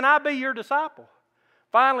 When can I be your disciple?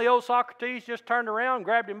 Finally, old Socrates just turned around,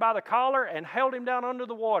 grabbed him by the collar, and held him down under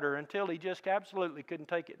the water until he just absolutely couldn't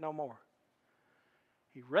take it no more.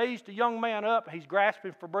 He raised the young man up. He's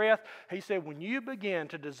grasping for breath. He said, when you begin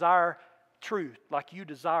to desire truth like you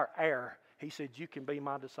desire air, he said, you can be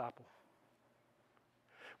my disciple.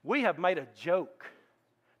 We have made a joke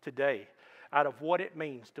today out of what it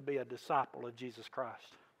means to be a disciple of Jesus Christ.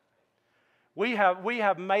 We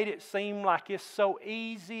have made it seem like it's so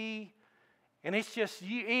easy and it's just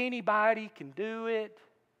anybody can do it.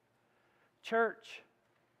 Church,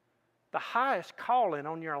 the highest calling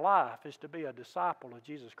on your life is to be a disciple of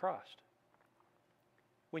Jesus Christ.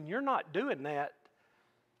 When you're not doing that,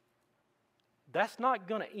 that's not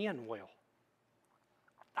going to end well.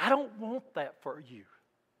 I don't want that for you.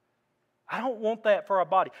 I don't want that for our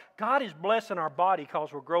body. God is blessing our body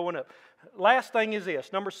because we're growing up. Last thing is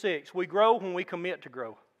this, number 6, we grow when we commit to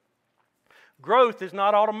grow. Growth is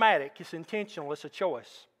not automatic, it's intentional, it's a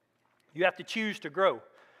choice. You have to choose to grow.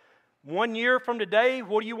 1 year from today,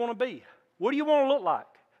 what do you want to be? What do you want to look like?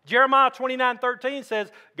 Jeremiah 29:13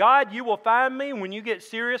 says, God, you will find me when you get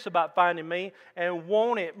serious about finding me and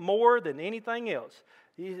want it more than anything else.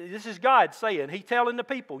 This is God saying, He's telling the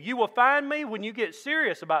people, you will find me when you get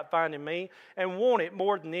serious about finding me and want it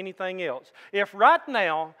more than anything else. If right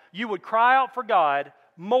now you would cry out for God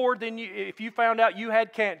more than if you found out you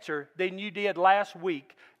had cancer than you did last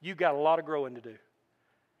week, you got a lot of growing to do.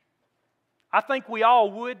 I think we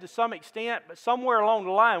all would to some extent, but somewhere along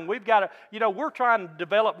the line, we've got to, we're trying to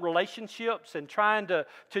develop relationships and trying to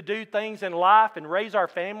do things in life and raise our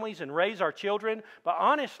families and raise our children. But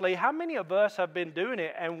honestly, how many of us have been doing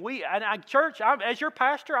it? And church, as your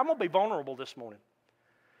pastor, I'm going to be vulnerable this morning.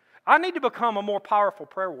 I need to become a more powerful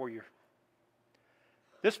prayer warrior.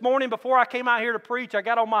 This morning, before I came out here to preach, I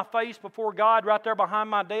got on my face before God right there behind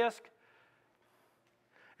my desk.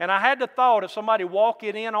 And I had the thought of somebody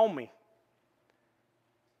walking in on me.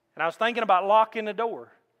 And I was thinking about locking the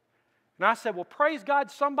door. And I said, well, praise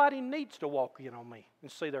God, somebody needs to walk in on me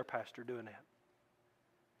and see their pastor doing that.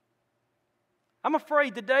 I'm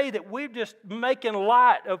afraid today that we're just making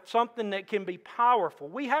light of something that can be powerful.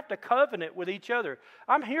 We have to covenant with each other.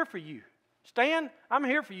 I'm here for you. Stan, I'm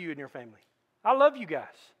here for you and your family. I love you guys.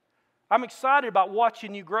 I'm excited about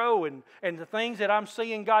watching you grow and the things that I'm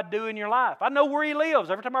seeing God do in your life. I know where He lives.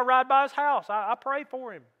 Every time I ride by His house, I pray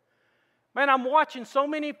for Him. Man, I'm watching so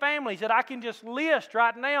many families that I can just list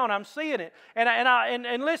right now, and I'm seeing it.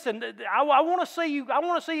 And listen, I want to see you. I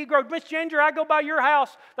want to see you grow. Miss Ginger, I go by your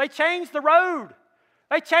house. They changed the road.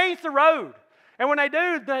 They changed the road. And when they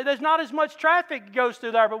do, there's not as much traffic that goes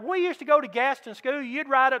through there. But when we used to go to Gaston School, you'd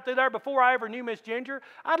ride up through there before I ever knew Miss Ginger.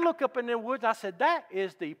 I'd look up in the woods. I said, that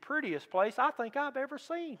is the prettiest place I think I've ever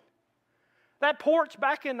seen. That porch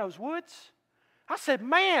back in those woods. I said,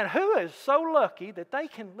 man, who is so lucky that they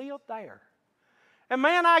can live there? And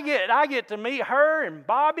man, I get to meet her and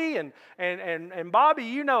Bobby and Bobby,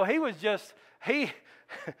 he was just, he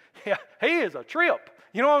is a trip.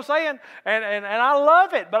 You know what I'm saying? And I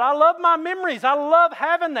love it, but I love my memories. I love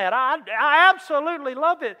having that. I absolutely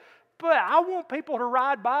love it. But I want people to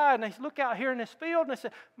ride by and they look out here in this field and they say,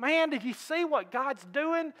 man, did you see what God's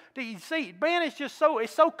doing? Did you see? Man, it's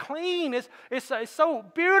so clean. It's so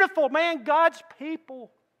beautiful. Man, God's people.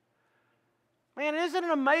 Man, isn't it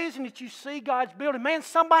amazing that you see God's building? Man,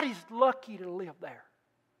 somebody's lucky to live there,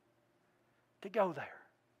 to go there.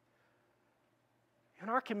 In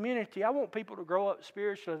our community, I want people to grow up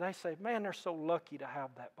spiritually. They say, man, they're so lucky to have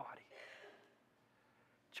that body.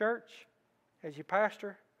 Church, as your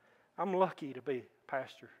pastor, I'm lucky to be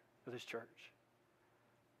pastor of this church.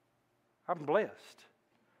 I'm blessed.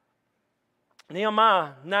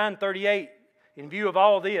 Nehemiah 9:38, in view of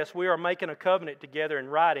all this, we are making a covenant together in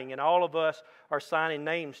writing, and all of us are signing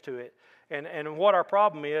names to it. And what our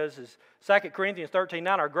problem is 2 Corinthians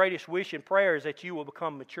 13:9, our greatest wish and prayer is that you will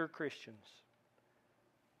become mature Christians.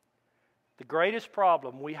 The greatest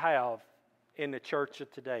problem we have in the church of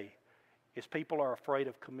today is people are afraid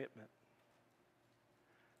of commitment.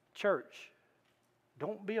 Church,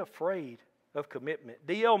 don't be afraid of commitment.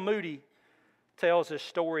 D.L. Moody tells this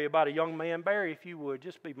story about a young man. Barry, if you would,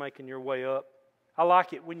 just be making your way up. I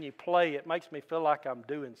like it when you play. It makes me feel like I'm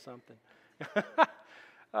doing something.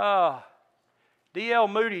 D.L.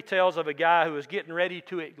 Moody tells of a guy who was getting ready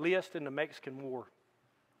to enlist in the Mexican War.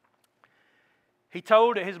 He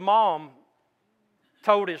told his mom,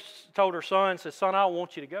 told her son, said, son, I don't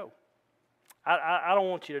want you to go. I don't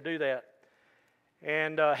want you to do that.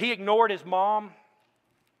 And he ignored his mom.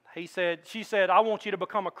 She said, I want you to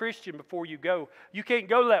become a Christian before you go. You can't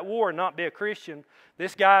go to that war and not be a Christian.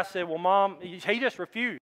 This guy said, well, Mom, he just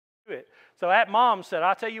refused to do it. So that mom said,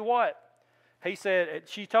 I'll tell you what.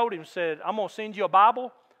 She told him, I'm going to send you a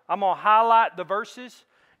Bible. I'm going to highlight the verses.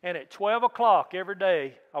 And at 12 o'clock every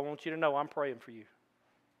day, I want you to know I'm praying for you.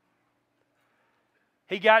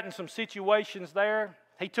 He got in some situations there.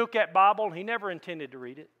 He took that Bible and he never intended to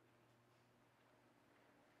read it.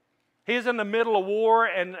 He's in the middle of war,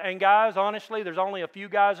 and guys, honestly, there's only a few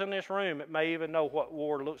guys in this room that may even know what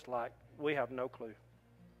war looks like. We have no clue.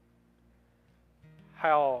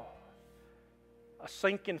 How a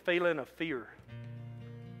sinking feeling of fear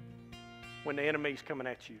when the enemy's coming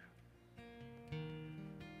at you.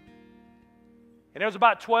 And it was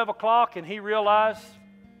about 12 o'clock, and he realized,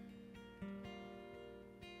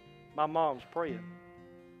 my mom's praying.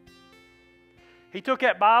 He took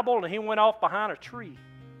that Bible and he went off behind a tree.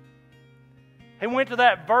 He went to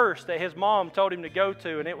that verse that his mom told him to go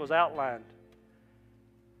to, and it was outlined.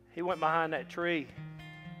 He went behind that tree,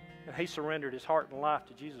 and he surrendered his heart and life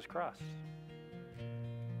to Jesus Christ.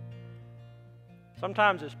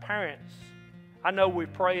 Sometimes as parents, I know we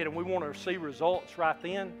pray and we want to see results right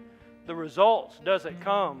then. The results doesn't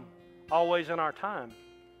come always in our time.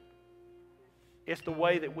 It's the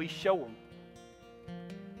way that we show them.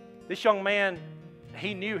 This young man,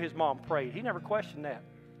 he knew his mom prayed. He never questioned that.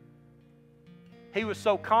 He was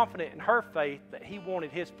so confident in her faith that he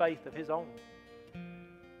wanted his faith of his own.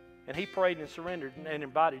 And he prayed and surrendered and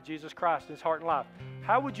invited Jesus Christ in his heart and life.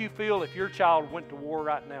 How would you feel if your child went to war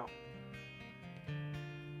right now?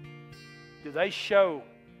 Do they show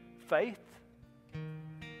faith?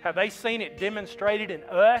 Have they seen it demonstrated in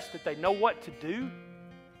us that they know what to do?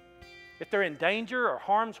 If they're in danger or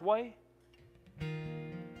harm's way?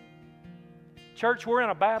 Church, we're in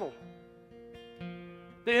a battle.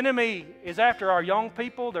 The enemy is after our young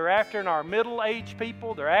people. They're after our middle-aged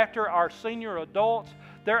people. They're after our senior adults.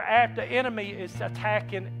 The enemy is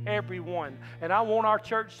attacking everyone. And I want our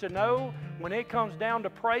church to know, when it comes down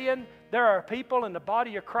to praying, there are people in the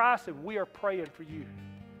body of Christ, and we are praying for you.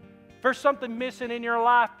 If there's something missing in your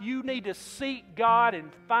life, you need to seek God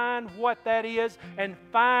and find what that is and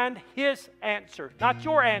find His answer. Not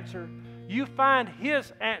your answer. You find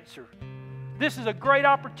His answer. This is a great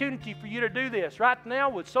opportunity for you to do this. Right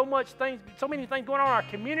now, with so many things going on in our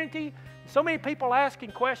community, so many people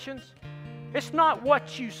asking questions, it's not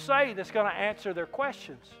what you say that's going to answer their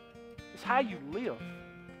questions. It's how you live.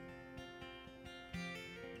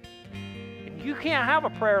 And you can't have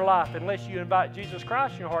a prayer life unless you invite Jesus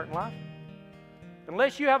Christ in your heart and life.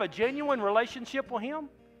 Unless you have a genuine relationship with Him,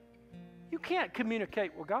 you can't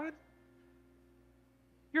communicate with God.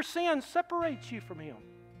 Your sin separates you from Him.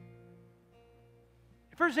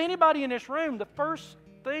 If there's anybody in this room, the first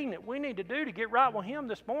thing that we need to do to get right with Him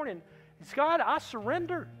this morning is, God, I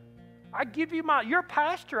surrender. I give you your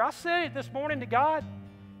pastor. I said it this morning to God.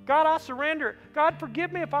 God, I surrender. God,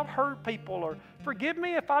 forgive me if I've hurt people, or forgive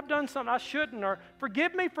me if I've done something I shouldn't, or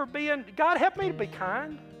forgive me for being, God, help me to be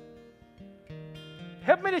kind.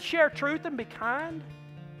 Help me to share truth and be kind.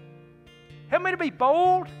 Help me to be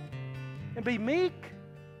bold and be meek.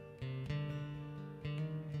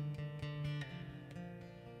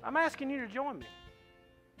 I'm asking you to join me.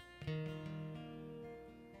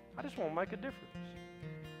 I just want to make a difference.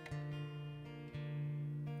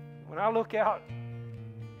 When I look out,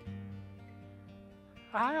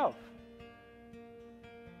 I have.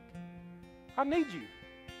 I need you.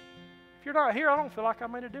 If you're not here, I don't feel like I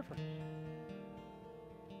made a difference.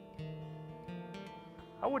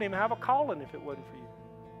 I wouldn't even have a calling if it wasn't for you.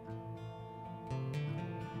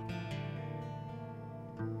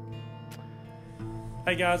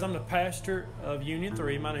 Hey guys, I'm the pastor of Union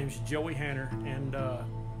 3. My name is Joey Hanner, and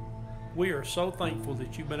we are so thankful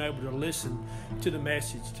that you've been able to listen to the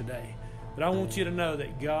message today. But I want you to know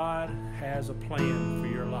that God has a plan for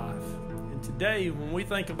your life. And today, when we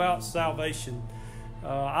think about salvation,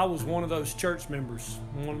 I was one of those church members,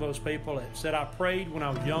 one of those people that said I prayed when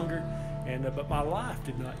I was younger, but my life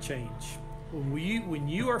did not change. When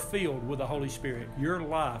you are filled with the Holy Spirit, your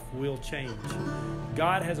life will change.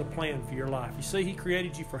 God has a plan for your life. You see, He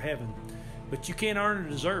created you for heaven, but you can't earn or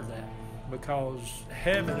deserve that, because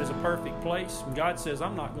heaven is a perfect place. And God says,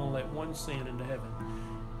 I'm not going to let one sin into heaven.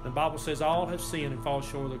 The Bible says all have sinned and fall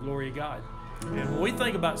short of the glory of God. And when we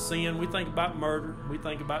think about sin, we think about murder, we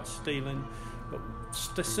think about stealing, but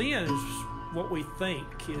sin is what we think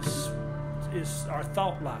is our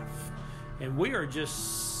thought life. And we are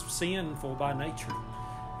just sinful by nature.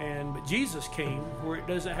 But Jesus came where it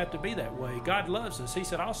doesn't have to be that way. God loves us. He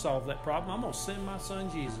said, I'll solve that problem. I'm going to send my son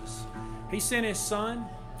Jesus. He sent His Son,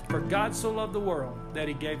 for God so loved the world that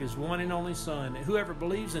He gave His one and only Son, that whoever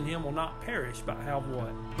believes in Him will not perish but have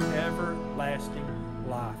what? Everlasting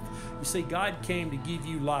life. You see, God came to give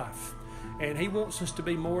you life. And He wants us to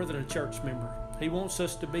be more than a church member. He wants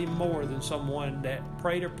us to be more than someone that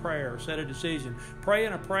prayed a prayer, said a decision.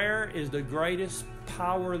 Praying a prayer is the greatest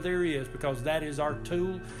power there is, because that is our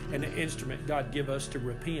tool and the instrument God give us to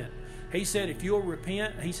repent. He said if you'll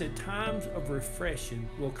repent, He said times of refreshing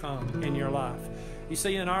will come in your life. You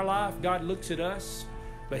see, in our life, God looks at us,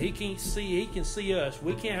 but He can see us.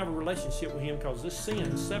 We can't have a relationship with Him because this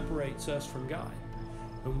sin separates us from God.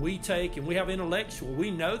 When we take and we have intellectual, we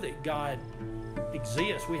know that God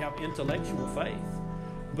exists. We have intellectual faith,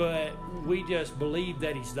 but we just believe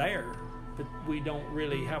that He's there, but we don't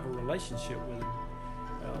really have a relationship with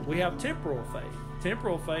Him. We have temporal faith.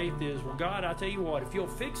 Temporal faith is, well, God, I tell you what, if you'll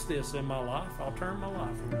fix this in my life, I'll turn my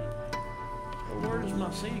life around. Well, where does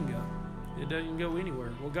my sin go? It doesn't go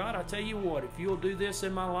anywhere. Well, God, I tell you what, if you'll do this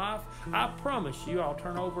in my life, I promise you I'll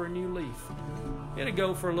turn over a new leaf. It'll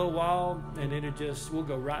go for a little while, and we'll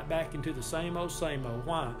go right back into the same old, same old.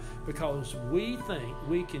 Why? Because we think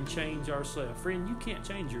we can change ourselves. Friend, you can't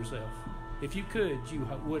change yourself. If you could, you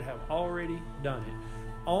would have already done it.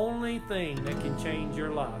 Only thing that can change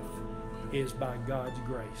your life is by God's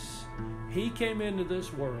grace. He came into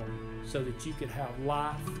this world so that you could have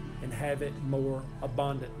life and have it more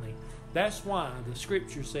abundantly. That's why the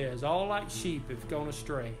Scripture says, all like sheep have gone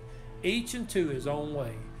astray, each unto his own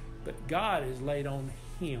way, but God has laid on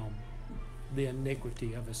Him the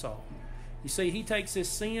iniquity of us all. You see, He takes this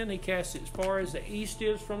sin, He casts it as far as the east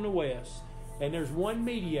is from the west, and there's one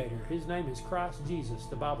mediator. His name is Christ Jesus.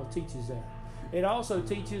 The Bible teaches that. It also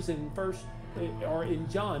teaches in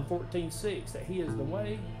John 14:6 that He is the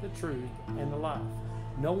way, the truth, and the life.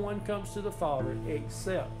 No one comes to the Father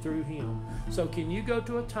except through Him. So can you go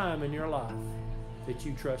to a time in your life that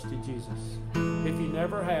you trusted Jesus? If you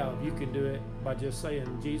never have, you can do it by just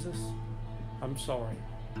saying, Jesus, I'm sorry.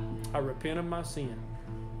 I repent of my sin.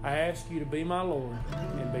 I ask you to be my Lord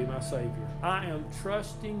and be my Savior. I am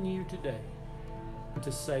trusting you today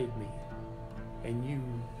to save me. And you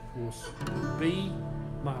will be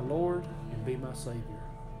my Lord and be my Savior.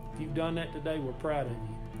 If you've done that today, we're proud of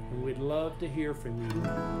you. And we'd love to hear from you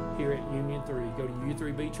here at Union 3. Go to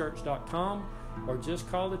u3bchurch.com or just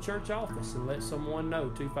call the church office and let someone know,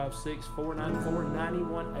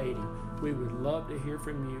 256-494-9180. We would love to hear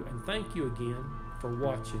from you. And thank you again for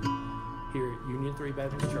watching here at Union 3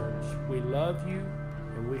 Baptist Church. We love you,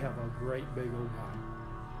 and we have a great big old God.